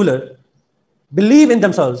if the ruler believe in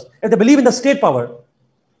themselves, if they believe in the state power,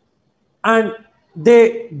 and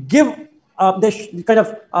they give they kind of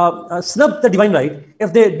snub the divine right,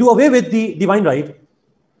 if they do away with the divine right,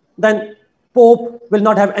 then Pope will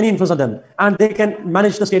not have any influence on them and they can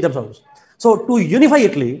manage the state themselves. So to unify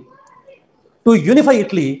Italy,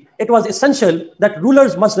 it was essential that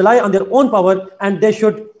rulers must rely on their own power and they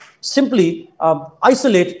should simply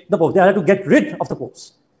isolate the Pope. They had to get rid of the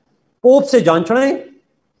popes. Pope से जान छुड़ाएं,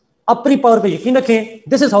 अपनी power पे यकीन रखें.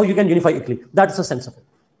 This is how you can unify Italy. That is the sense of it.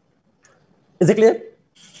 Is it clear?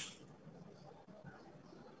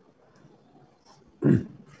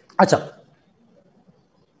 अच्छा,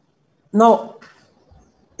 now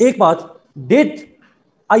एक बात, did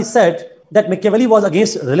I said that Machiavelli was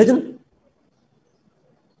against religion?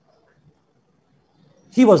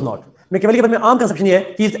 He was not. Machiavelli के बारे में आम कंसेप्शन ये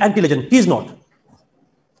है, he is anti-religion. He is not.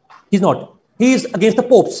 He is not. He is against the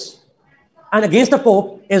popes, and against the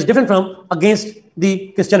pope is different from against the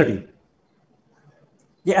Christianity.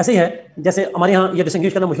 ये ऐसे ही है जैसे हमारे यहाँ ये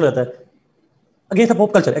डिस्टिंग्विश करना मुश्किल रहता है. Against the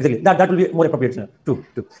Pope culture, exactly. That will be more appropriate. True.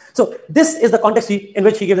 So this is the context in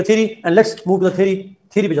which he gave the theory, and let's move to the theory.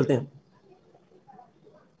 Theory पे चलते हैं.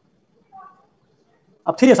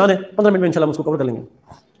 अब theory आसान है, 15 मिनट में इंशाल्लाह हम उसको कवर कर लेंगे.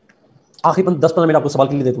 आखिरी 10-15 मिनट आपको सवाल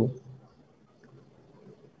के लिए देता हूँ.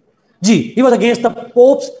 जी, he was against the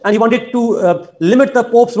popes and he wanted to limit the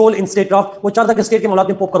pope's role in statecraft. वो चाहता कि स्टेट के मामलों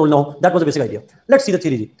में पोप का रोल ना हो. That was the basic idea. Let's see the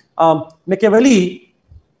theory ji. Machiavelli,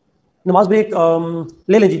 नमाज ब्रेक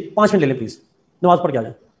ले लें जी, 5 मिनट ले लें प्लीज. नमाज पढ़ के आ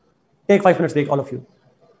जाए. Take 5 minutes break all of you.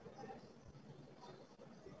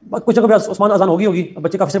 कुछ जगह पे उस्मान अजान होगी.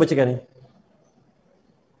 बच्चे काफी से बच्चे कह रहे हैं.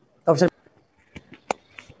 काफी से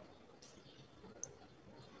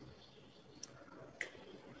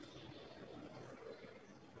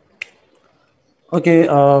ओके.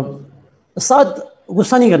 साथ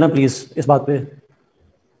गुस्सा नहीं करना प्लीज इस बात पे.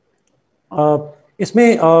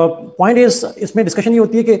 इसमें पॉइंट इसमें डिस्कशन ये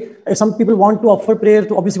होती है कि some people want to offer prayer,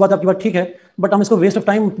 तो ऑब्वियसली बात आपकी बात ठीक है, बट हम इसको वेस्ट ऑफ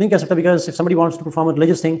टाइम नहीं कह सकते because if somebody wants to perform a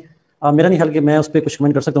religious thing, मेरा नहीं ख्याल कि मैं उस पर कुछ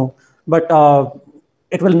कमेंट कर सकता हूँ. But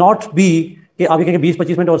it will not be कि आप ये कहेंगे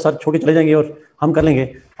 20-25 मिनट और सर छोड़ के चले जाएंगे और हम कर लेंगे.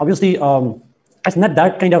 Obviously it's not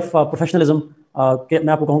that kind of professionalism कि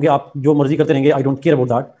मैं आपको कहूँ कि आप जो मर्जी करते रहेंगे. I don't care about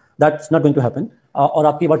that. That's not going to happen. और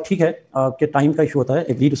आपकी बात ठीक है कि टाइम का इशू होता है,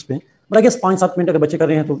 एग्रीड उस पर. बट आई गेस 5-7 मिनट अगर बच्चे कर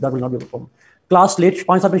रहे हैं तो that will not be a problem. Class late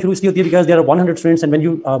 5-7 minute शुरू इसलिए होती है because there are 100 students and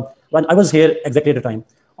when I was here exactly at the time.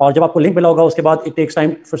 और जब आपको लिंक मिला होगा उसके बाद it takes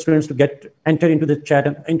time for students to get enter into the chat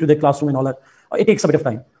and into the classroom and all that. It takes a bit of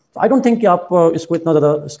time. So I don't think कि आप इसको इतना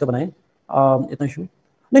ज़्यादा इसका बनाएं, इतना इशू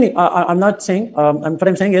नहीं. I am not saying, what I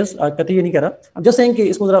am saying is, कतई ये नहीं कह रहा, आई एम जस्ट सेइंग कि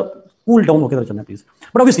इसको जरा कूल डाउन होकर चलना प्लीज.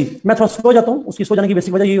 बट ऑब्वियसली मैं थोड़ा स्लो जाता हूँ. उसकी स्लो जाने की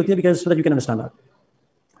बेसिक वजह यही होती है because so that you can understand that.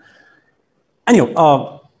 Anyway,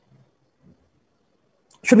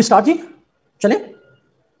 should we start जी? चलें.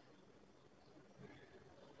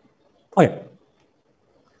 Okay.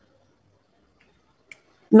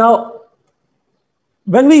 Now,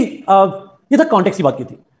 when we ये था कॉन्टेक्स्ट की बात की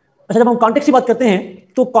थी. अच्छा, जब हम कॉन्टेक्स्ट की बात करते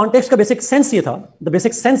हैं तो कॉन्टेक्स्ट का बेसिक सेंस ये था, the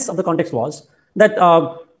basic sense of the context was that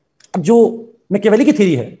जो मैकियावेली की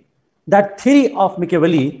थ्योरी है, that theory of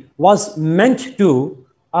Machiavelli was meant to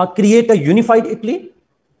create a unified Italy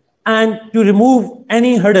and to remove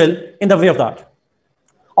any hurdle in the way of that.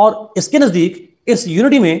 और इसके नजदीक इस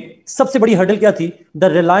unity में सबसे बड़ी हर्डल क्या थी? The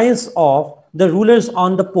Reliance of the rulers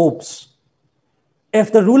on the pops.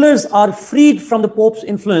 If the rulers are freed from the pops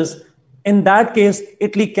influence, in that case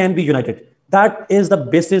Italy can be united. That is the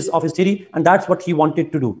basis of his theory and that's what he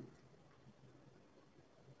wanted to do.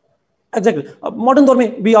 Exactly. Modern दौर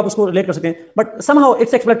में भी आप उसको relate कर सकते हैं, but somehow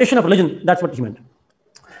it's exploitation of religion. That's what he meant.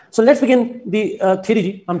 So let's begin the theory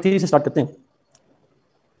जी. हम theory से start करते हैं.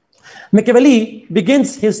 Machiavelli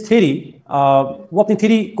begins his theory. वो अपनी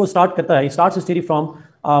theory को start करता है. He starts his theory from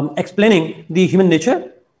explaining the human nature.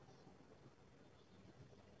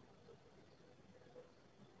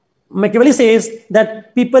 Machiavelli says that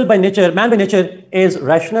people by nature, man by nature is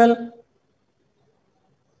rational,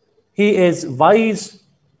 he is wise,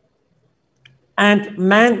 and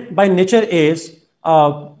man by nature is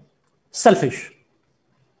selfish.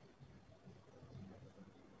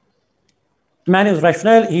 Man is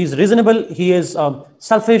rational, he is reasonable, he is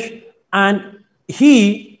selfish, and he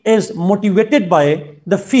is motivated by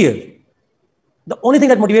the fear. The only thing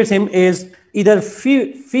that motivates him is either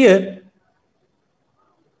fear.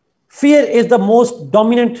 Fear is the most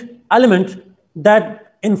dominant element that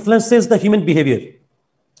influences the human behavior.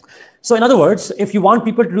 So in other words, if you want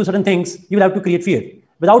people to do certain things, you will have to create fear.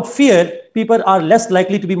 Without fear, people are less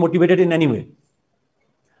likely to be motivated in any way.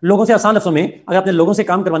 लोगों से आसान लफ्ज़ों में अगर आपने लोगों से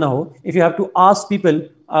काम करवाना हो, if you have to ask people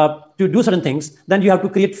to do certain things, then you have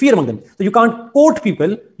to create fear among them. So you can't court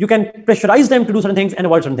people, you can pressurize them to do certain things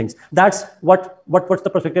and avoid certain things. That's what's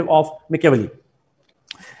the perspective of Machiavelli.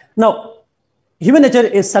 Now, human nature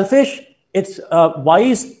is selfish, it's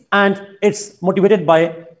wise, and it's motivated by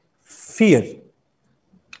fear.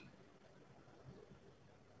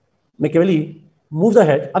 Machiavelli moves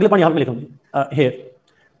ahead. अगले point यहाँ पे लिखूंगा here.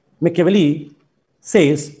 Machiavelli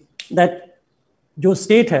says that जो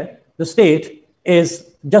state है, the state is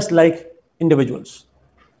just like individuals.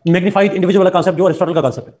 Magnified individual वाला concept जो Aristotle का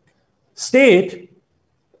concept है. State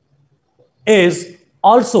is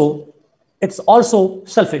also, it's also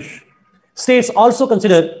selfish. States also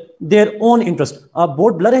consider their own interest.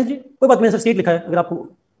 Board blur है जी, कोई बात नहीं, स्टेट लिखा है, अगर आपको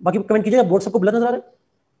बाकी कमेंट कीजिएगा, बोर्ड सबको ब्लर नजर आ रहा है,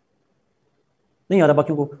 नहीं आ रहा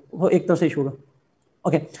बाकियों को, वो एक तरफ से इशू होगा.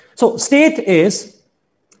 Okay, so state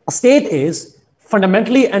is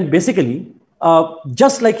fundamentally and basically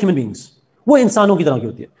just like human beings. वो इंसानों की तरह की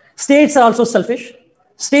होती है. States are also selfish.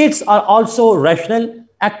 States are also rational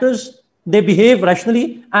actors. They behave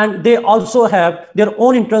rationally and they also have their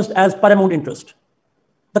own interest as paramount interest.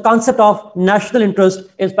 The concept of national interest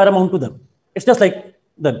is paramount to them. It's just like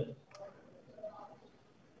them.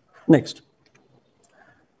 Next.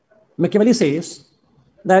 Macheweli says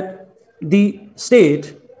that the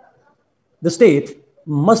state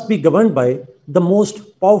must be governed by the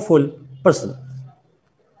most powerful person.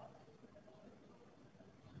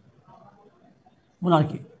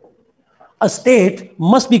 Monarchy. A state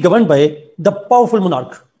must be governed by the powerful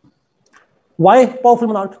monarch. Why powerful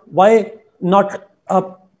monarch? Why not a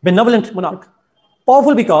benevolent monarch?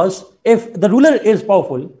 Powerful because if the ruler is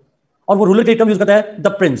powerful, और वो ruler के term use करता है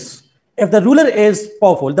the prince. If the ruler is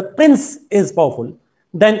powerful, the prince is powerful,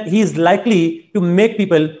 then he is likely to make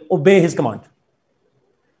people obey his command.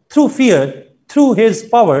 Through fear, through his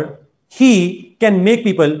power, he can make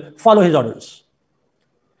people follow his orders.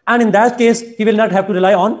 And in that case, he will not have to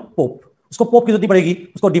rely on Pope. उसको Pope की जरूरत नहीं पड़ेगी,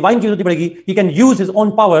 उसको divine की जरूरत नहीं पड़ेगी. He can use his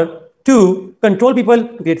own power to control people,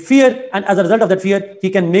 to create fear, and as a result of that fear, he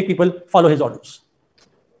can make people follow his orders.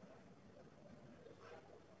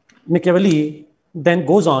 Macheweli then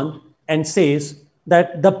goes on and says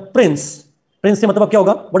that the prince से मतलब क्या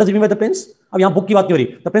होगा? What does it mean by the prince? अब यहाँ book की बात नहीं हो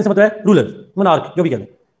रही. The prince से मतलब है ruler, monarch, जो भी कहें.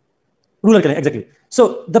 Ruler करें, exactly.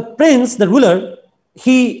 So the prince, the ruler,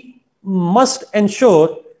 he must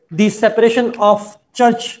ensure the separation of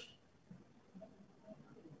church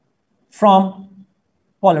from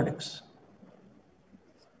politics.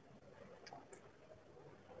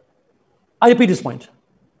 I repeat this point.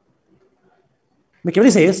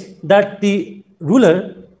 Macheweli says that the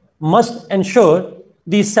ruler must ensure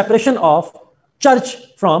the separation of church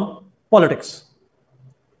from politics.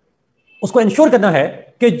 उसको ensure करना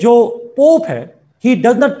है कि जो pope है, he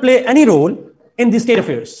does not play any role in the state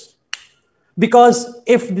affairs. Because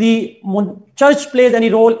if the church plays any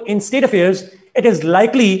role in state affairs, it is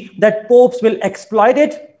likely that popes will exploit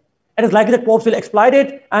it. It is likely that popes will exploit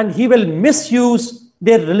it and he will misuse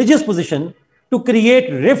their religious position to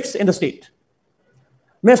create rifts in the state.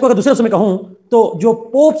 मैं इसको अगर दूसरे शब्दों में कहूं तो जो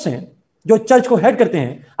pops हैं, जो चर्च को हेड करते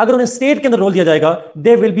हैं, अगर उन्हें स्टेट के अंदर रोल दिया जाएगा,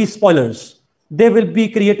 they will be spoilers. They will be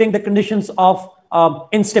creating the conditions of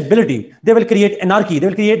instability. They will create anarchy.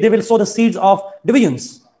 They will sow the seeds of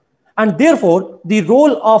divisions. And therefore, the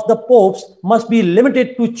role of the popes must be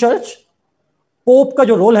limited to church. Pope का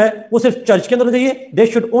जो role है वो सिर्फ church के अंदर होना चाहिए. They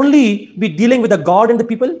should only be dealing with the God and the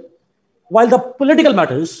people. While the political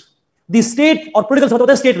matters, the state or political से मतलब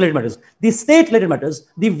होता है state related matters. The state related matters,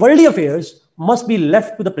 the worldly affairs must be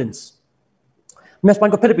left to the prince. मैं इस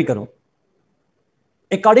point को फिर repeat करूं.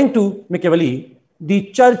 According to Macheweli, the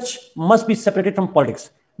church must be separated from politics,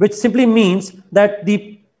 which simply means that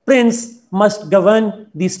the prince must govern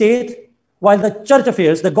the state, while the church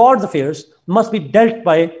affairs, the God's affairs, must be dealt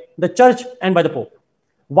by the church and by the Pope.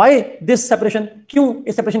 Why this separation? क्यों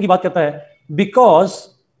इस separation की बात करता है? Because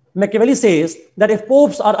Macheweli says that if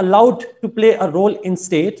popes are allowed to play a role in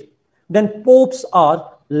state, then popes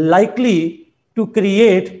are likely to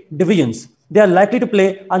create divisions. They are likely to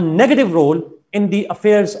play a negative role in the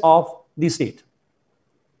affairs of the state.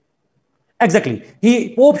 Exactly.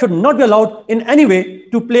 Pope should not be allowed in any way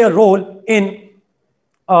to play a role in,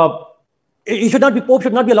 Pope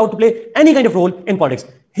should not be allowed to play any kind of role in politics.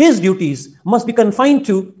 His duties must be confined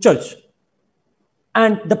to church.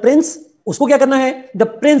 And the prince, उसको क्या करना है? The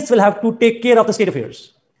prince will have to take care of the state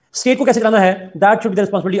affairs. State को कैसे चलाना है? That should be the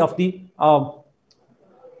responsibility of the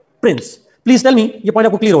prince. Please tell me, ये point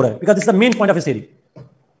आपको clear हो रहा है? Because this is the main point of his theory.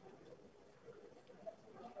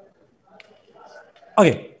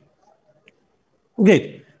 Okay.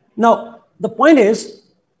 Great. Now, the point is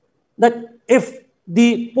that if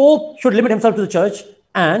the Pope should limit himself to the church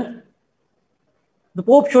and the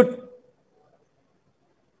Pope should...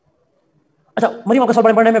 अच्छा, मरियम आपका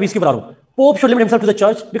सवाल बड़ा है, मैं अभी इसकी बता रहा हूं. Pope should limit himself to the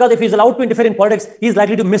church because if he is allowed to interfere in politics, he is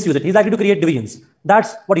likely to misuse it. He is likely to create divisions.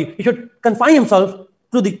 That's what he should confine himself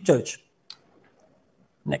to the church.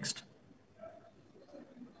 Next.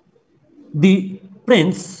 The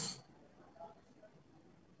prince,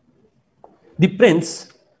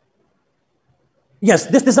 yes,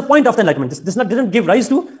 this is the point of the enlightenment. This didn't give rise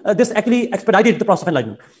to, this actually expedited the process of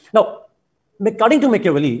enlightenment. Now, according to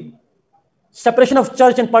Macheweli, separation of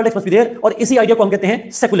church and politics must be there, और इसी idea को हम कहते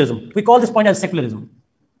हैं secularism. We call this point as secularism.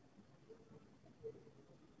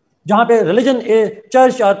 जहां पे religion,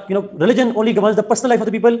 church, or religion only governs the personal life of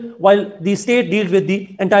the people, while the state deals with the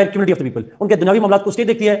entire community of the people. उनके दुनियावी मामलात को state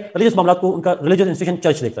देखती है, religious मामलात को उनका religious institution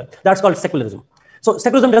church देखता है. That's called secularism. So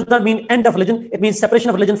secularism does not mean end of religion; it means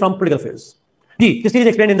separation of religion from political affairs. Ji, this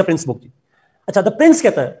is explained in the Prince book. अच्छा, the Prince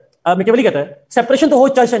कहता है, Machiavelli कहता है, separation तो हो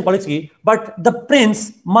church and politics की, but the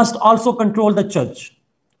Prince must also control the church.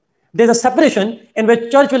 There is a separation in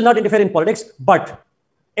which church will not interfere in politics, but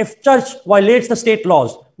if church violates the state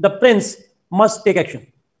laws, the prince must take action.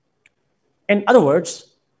 In other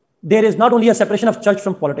words, there is not only a separation of church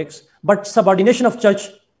from politics, but subordination of church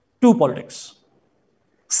to politics.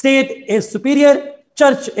 State is superior,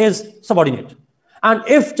 church is subordinate. And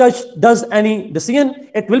if church does any decision,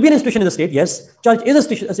 it will be an institution in the state. Yes, church is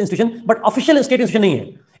an institution, but official state institution nahi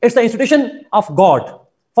hai. It's the institution of God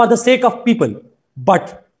for the sake of people,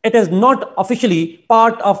 but it is not officially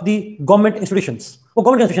part of the government institutions. वो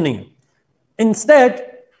government institution नहीं है. Instead,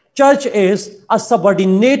 church is a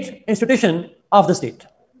subordinate institution of the state.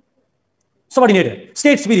 Subordinate है,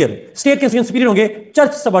 state superior है. State के institution superior होंगे,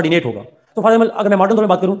 church subordinate होगा. तो for example अगर मैं मॉडर्न तौर में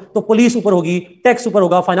बात करूं तो पुलिस ऊपर होगी, टैक्स ऊपर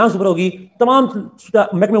होगा, फाइनेंस ऊपर होगी, तमाम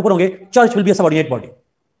महकमे ऊपर होंगे. Church will be a subordinate body.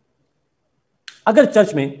 अगर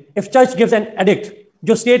चर्च में if church gives an addict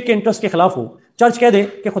जो स्टेट के इंटरेस्ट के खिलाफ हो, चर्च कह दे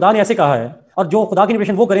कि खुदा ने ऐसे कहा है और जो खुदा की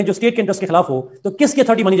इन्फॉर्मेशन वो करें जो स्टेट के इंटरेस्ट के खिलाफ हो, तो किसकी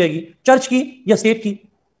अथॉरिटी मानी जाएगी, चर्च की या स्टेट की?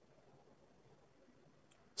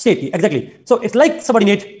 स्टेट की, exactly. So it's like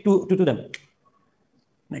subordinate to them.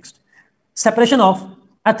 Next, separation of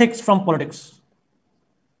ethics from politics.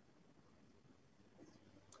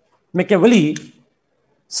 Machiavelli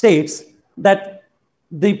states that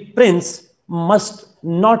the prince must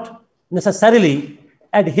not necessarily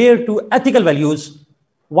adhere to ethical values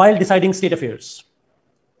while deciding state affairs.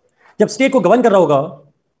 जब state को govern कर रहा होगा,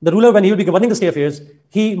 the ruler when he will be governing the state affairs,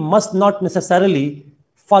 he must not necessarily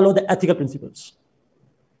follow the ethical principles.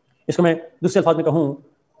 इसको मैं दूसरे अल्फाज में कहूं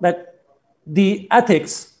that the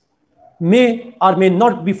ethics may or may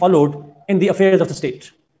not be followed in the affairs of the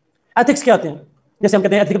state. Ethics क्या आते हैं? जैसे हम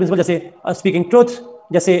कहते हैं एथिकल प्रिंसिपल, जैसे स्पीकिंग ट्रूथ,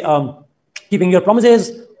 जैसे keeping your promises,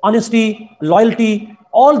 honesty, loyalty.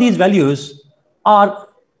 All these values are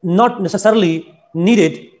not necessarily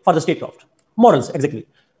needed for the state craft. Morals, exactly.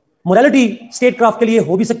 Morality state craft के लिए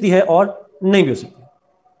हो भी सकती है और नहीं भी हो सकती.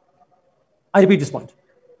 I repeat this point,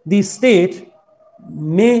 the state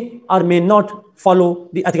मे और may not follow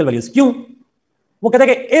the ethical values. क्यों? वो कहता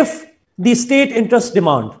है कि if the state interest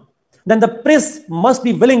demand, then the Prince must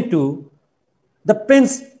be willing to The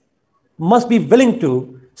prince must be willing to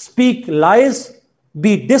speak lies,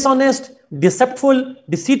 be dishonest, deceptful,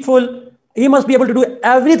 deceitful. He must be able to do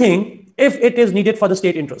everything if it is needed for the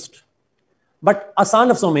state interest. But आसान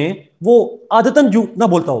लफ्जों में वो आदतन झूठ ना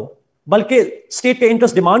बोलता हो, बल्कि state के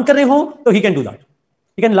इंटरेस्ट डिमांड कर रहे हो तो he can do that.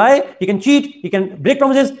 He can lie, he can cheat, he can break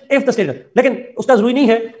promises if the state. लेकिन उसका जरूरी नहीं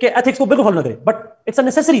है कि एथिक्स को बिल्कुल फॉलो ना करे. But it's a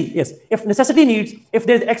necessary. Yes, if necessity needs,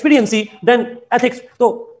 if there is expediency, then ethics.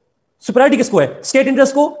 तो सुपीरियरिटी किसको है, स्टेट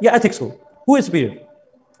इंटरेस्ट को या एथिक्स को? Who is superior?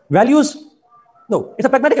 Values? No, it's a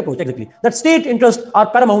pragmatic approach. Exactly, that state interest are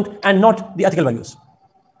Paramount and not the ethical values.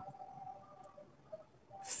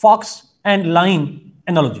 Fox and line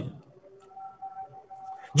analogy.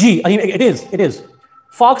 Ji, it is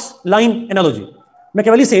fox line analogy.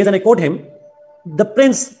 Machiavelli says, and I quote him, the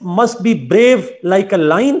prince must be brave like a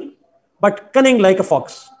lion but cunning like a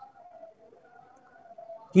fox.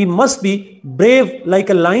 He must be brave like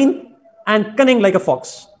a lion and cunning like a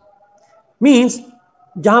fox. Means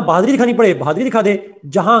जहां बहादुरी दिखानी पड़े बहादुरी दिखा दे,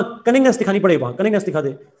 जहां cunningness दिखानी पड़े वहां कनिंगनेस दिखा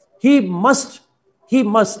दे. He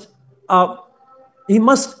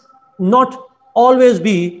must not always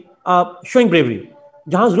be showing bravery.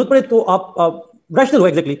 जहां जरूरत पड़े तो आप rational हो.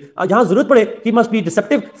 एग्जैक्टली, जहां जरूरत पड़े he must be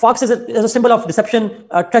deceptive. Fox is a symbol of deception,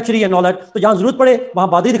 treachery and all that. तो जहां जरूरत पड़े वहां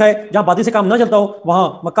बहादुरी दिखाए, जहां बहादुरी से काम ना चलता हो वहां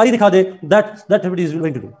मक्कारी दिखा दे. That's what he is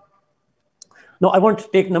going to do. No, I won't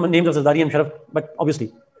take names of Zardari and Sharaf, but obviously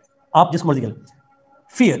आप जिस मर्जी करें.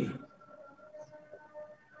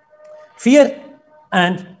 Fear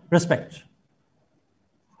and respect.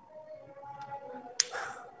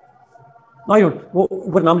 वो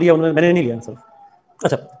ऊपर नाम लिया उन्होंने, मैंने नहीं लिया सर.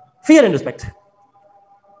 अच्छा, fear and respect.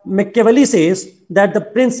 Machiavelli says that the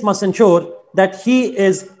prince must ensure that he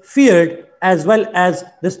is feared as well as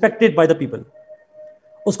respected by the people.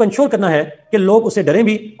 उसको इंश्योर करना है कि लोग उसे डरें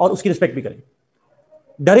भी और उसकी रिस्पेक्ट भी करें.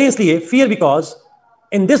 डरे इसलिए, fear because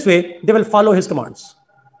in this way they will follow his commands.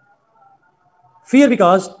 Fear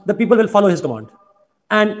because the people will follow his command.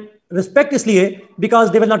 And respect इसलिए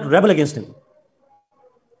because they will not rebel against him.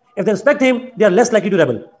 If they respect him, they are less likely to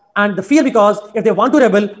rebel. and the fear because if they want to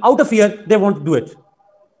rebel out of fear, they won't do it.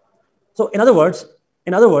 So in other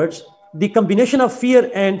words, the combination of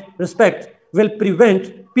fear and respect will prevent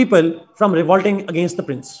people from revolting against the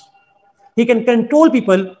prince. He can control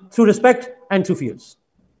people through respect and through fears.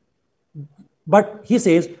 But he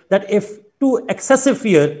says that if too excessive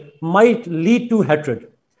fear might lead to hatred,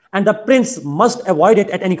 and the prince must avoid it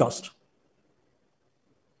at any cost.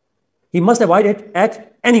 He must avoid it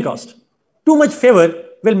at any cost. Too much favor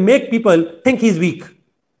will make people think he's weak,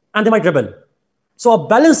 and they might rebel. So a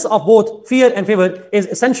balance of both fear and favor is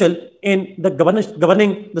essential in the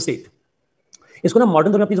governing the state. इसको ना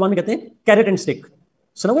modern में अपनी ज़बान में कहते हैं carrot and stick.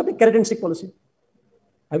 सुना हुआ आपने carrot and stick policy?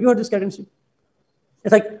 Have you heard this carrot and stick?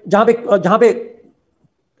 It's like जहां पे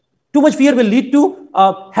too much fear will lead to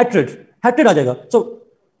hatred आ जाएगा. सो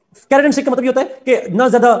कैरेट एंड स्टिक का मतलब ये होता है कि ना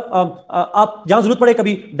ज्यादा आप जहां जरूरत पड़े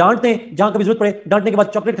कभी डांट दें, जहां कभी जरूरत पड़े डांटने के बाद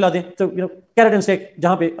चॉकलेट खिला दें. तो you know carrot and stick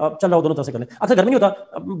जहां पे चल रहा हो दोनों तरह से कर लें. अक्सर घर में नहीं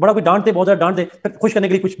होता, बड़ा कोई डांट दे, बहुत ज्यादा डांट दे, फिर खुश करने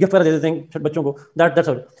के लिए कुछ गिफ्ट वगैरह दे देते हैं बच्चों को. That's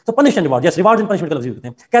all. तो punish and reward, yes, reward and punishment का लफ्ज यूज करते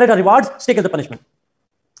हैं. Carat are rewards, stick is the punishment.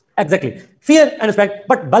 Exactly. Fear and respect,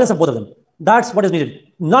 but balance of both of them. That's what is needed.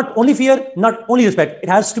 Not only fear, not only respect. It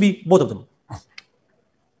has to be both of them.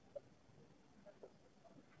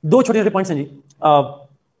 दो छोटे छोटे points हैं जी.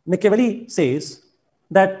 Macheweli says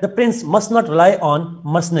that the prince must not rely on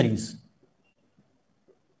mercenaries.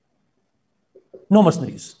 No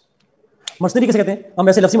mercenaries. Mercenary किसे कहते हैं? हम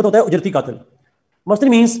वैसे लफ्ज़ी मत होता है उजरती कातिल.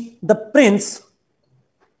 Mercenary means the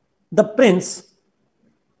prince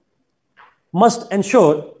must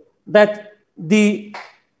ensure that the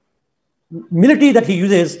military that he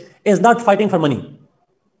uses is not fighting for money.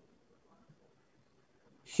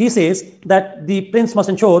 He says that the prince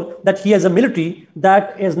must ensure that he has a military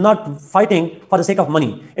that is not fighting for the sake of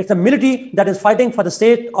money. It's a military that is fighting for the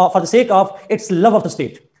sake of its love of the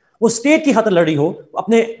state. वो state की खातिर लड़ रही हो,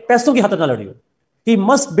 अपने पैसों की खातिर ना लड़ रही हो. He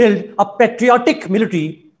must build a patriotic military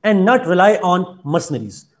and not rely on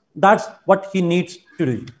mercenaries. That's what he needs to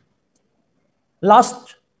do.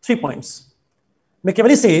 Last 3 points.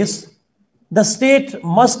 Macheweli says the state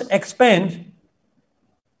must expand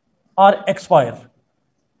or expire.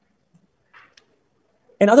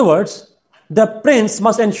 In other words, the prince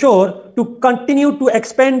must ensure to continue to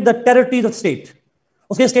expand the territories of state.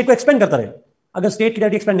 उसके state को expand करता रहे. अगर state की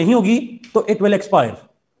territory expand नहीं होगी तो it will expire.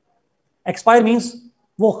 Expire means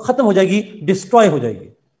वो खत्म हो जाएगी, destroy हो जाएगी.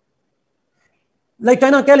 Like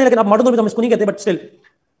China कह लें, लेकिन आप मॉडर्न में तो हम इसको नहीं कहते, but still.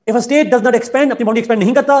 If a state does not expand, अपनी boundary expand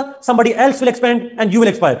नहीं करता, somebody else will expand and you will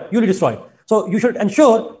expire. You will be destroyed. So you should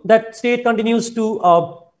ensure that state continues to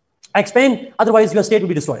expand. Otherwise, your state will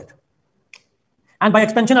be destroyed. And by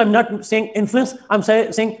expansion, I'm not saying influence. I'm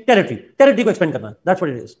saying territory. Territory को expand करना. That's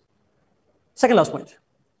what it is. Second last point.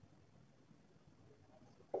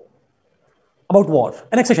 About war.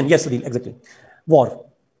 Annexation. Yes, Adil, exactly. War.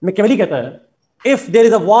 Macheweli कहता है, if there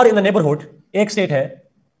is a war in the neighborhood, एक state है,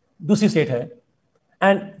 दूसरी state है,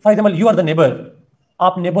 and for example you are the neighbor,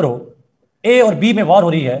 आप neighbor हो, A और B में war हो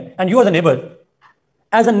रही है, and you are the neighbor.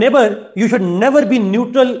 As a neighbor, you should never be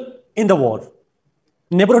neutral in the war.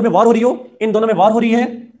 Neighborhood में war हो रही हो, इन दोनों में war हो रही है,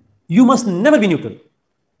 you must never be neutral.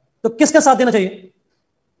 तो किसका साथ देना चाहिए?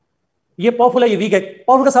 ये powerful है, ये weak है.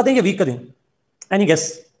 Powerful का साथ दें, ये weak का दें. Any guess?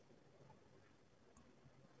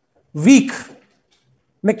 Weak.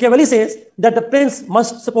 Macheweli says that the prince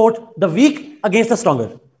must support the weak against the stronger.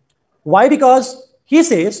 Why? Because he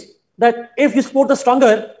says that if you support the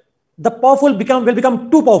stronger, the powerful will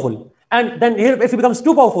become too powerful. And then if it becomes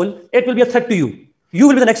too powerful, it will be a threat to you. You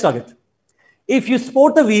will be the next target. If you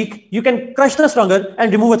support the weak, you can crush the stronger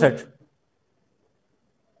and remove a threat.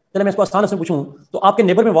 चलिए मैं इसको आसान से पूछूं, तो आपके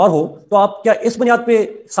neighbour में वार हो, तो आप क्या इस बुनियाद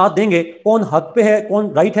पे साथ देंगे कौन हक पे है,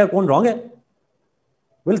 कौन राइट है, कौन रॉन्ग है?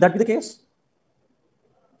 Will that be the case?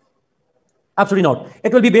 Absolutely not.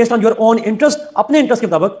 It will be based on your own interest. अपने इंटरेस्ट के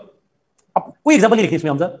मुताबिक. कोई एग्जांपल नहीं लिखी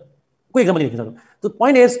इसमें हमजा, कोई एग्जांपल नहीं लिखी. तो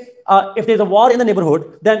point is, if there is a war in the neighborhood,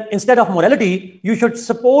 then instead of morality, you should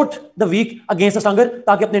support the weak against the stronger,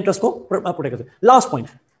 ताकि अपने इंटरेस्ट को प्रोटेक्ट कर सके. लास्ट पॉइंट,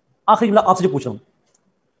 आखिरी जुमला आपसे जो पूछ रहा हूं.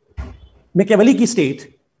 Macheweli की state,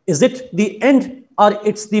 is it the end or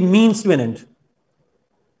it's the means to an end?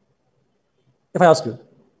 If I ask you,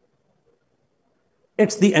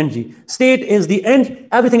 it's the end ji. State is the end,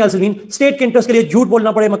 everything else is mean. State के interest के लिए झूठ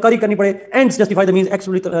बोलना पड़े, मक्कारी करनी पड़े, ends justify the means.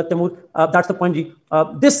 Actually, Taimur, that's the point ji.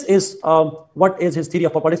 This is what is his theory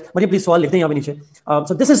of politics. मुझे please सवाल लिख दें यहाँ पे नीचे.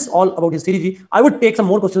 So this is all about his theory ji. I would take some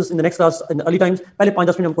more questions in the next class in the early times. पहले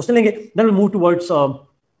 5-10 minute हम question लेंगे, then we'll move towards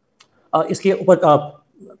इसके ऊपर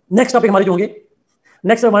नेक्स्ट टॉपिक हमारे जो होंगे.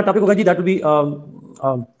 नेक्स्ट हमारा topic होगा जी, that will be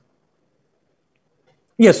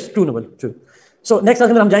yes, true noble, true. So next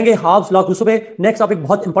class में हम जाएंगे हाब्स लॉ रूसो पे। नेक्स्ट टॉपिक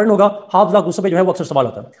बहुत इंपॉर्टेंट होगा, हाब्स लॉ रूसो पे जो है वो अक्सर सवाल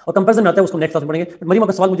आता है और कंपैरिजन में आता है, उसको नेक्स्ट क्लास में पढ़ेंगे। मरीम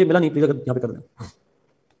का सवाल मुझे मिला नहीं, प्लीज अगर यहां पे कर दें।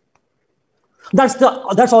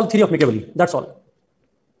 That's all theory of Macheweli. That's all.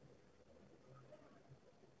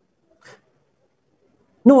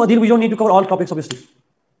 No, Adil, we don't need to cover all topics, obviously.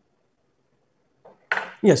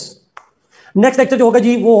 Yes. Next lecture जो होगा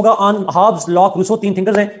जी वो होगा on Hobbes, Locke, Rousseau, 3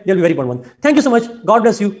 thinkers हैं. They'll be very important one. Thank you so much. God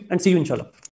bless you and see you inshallah.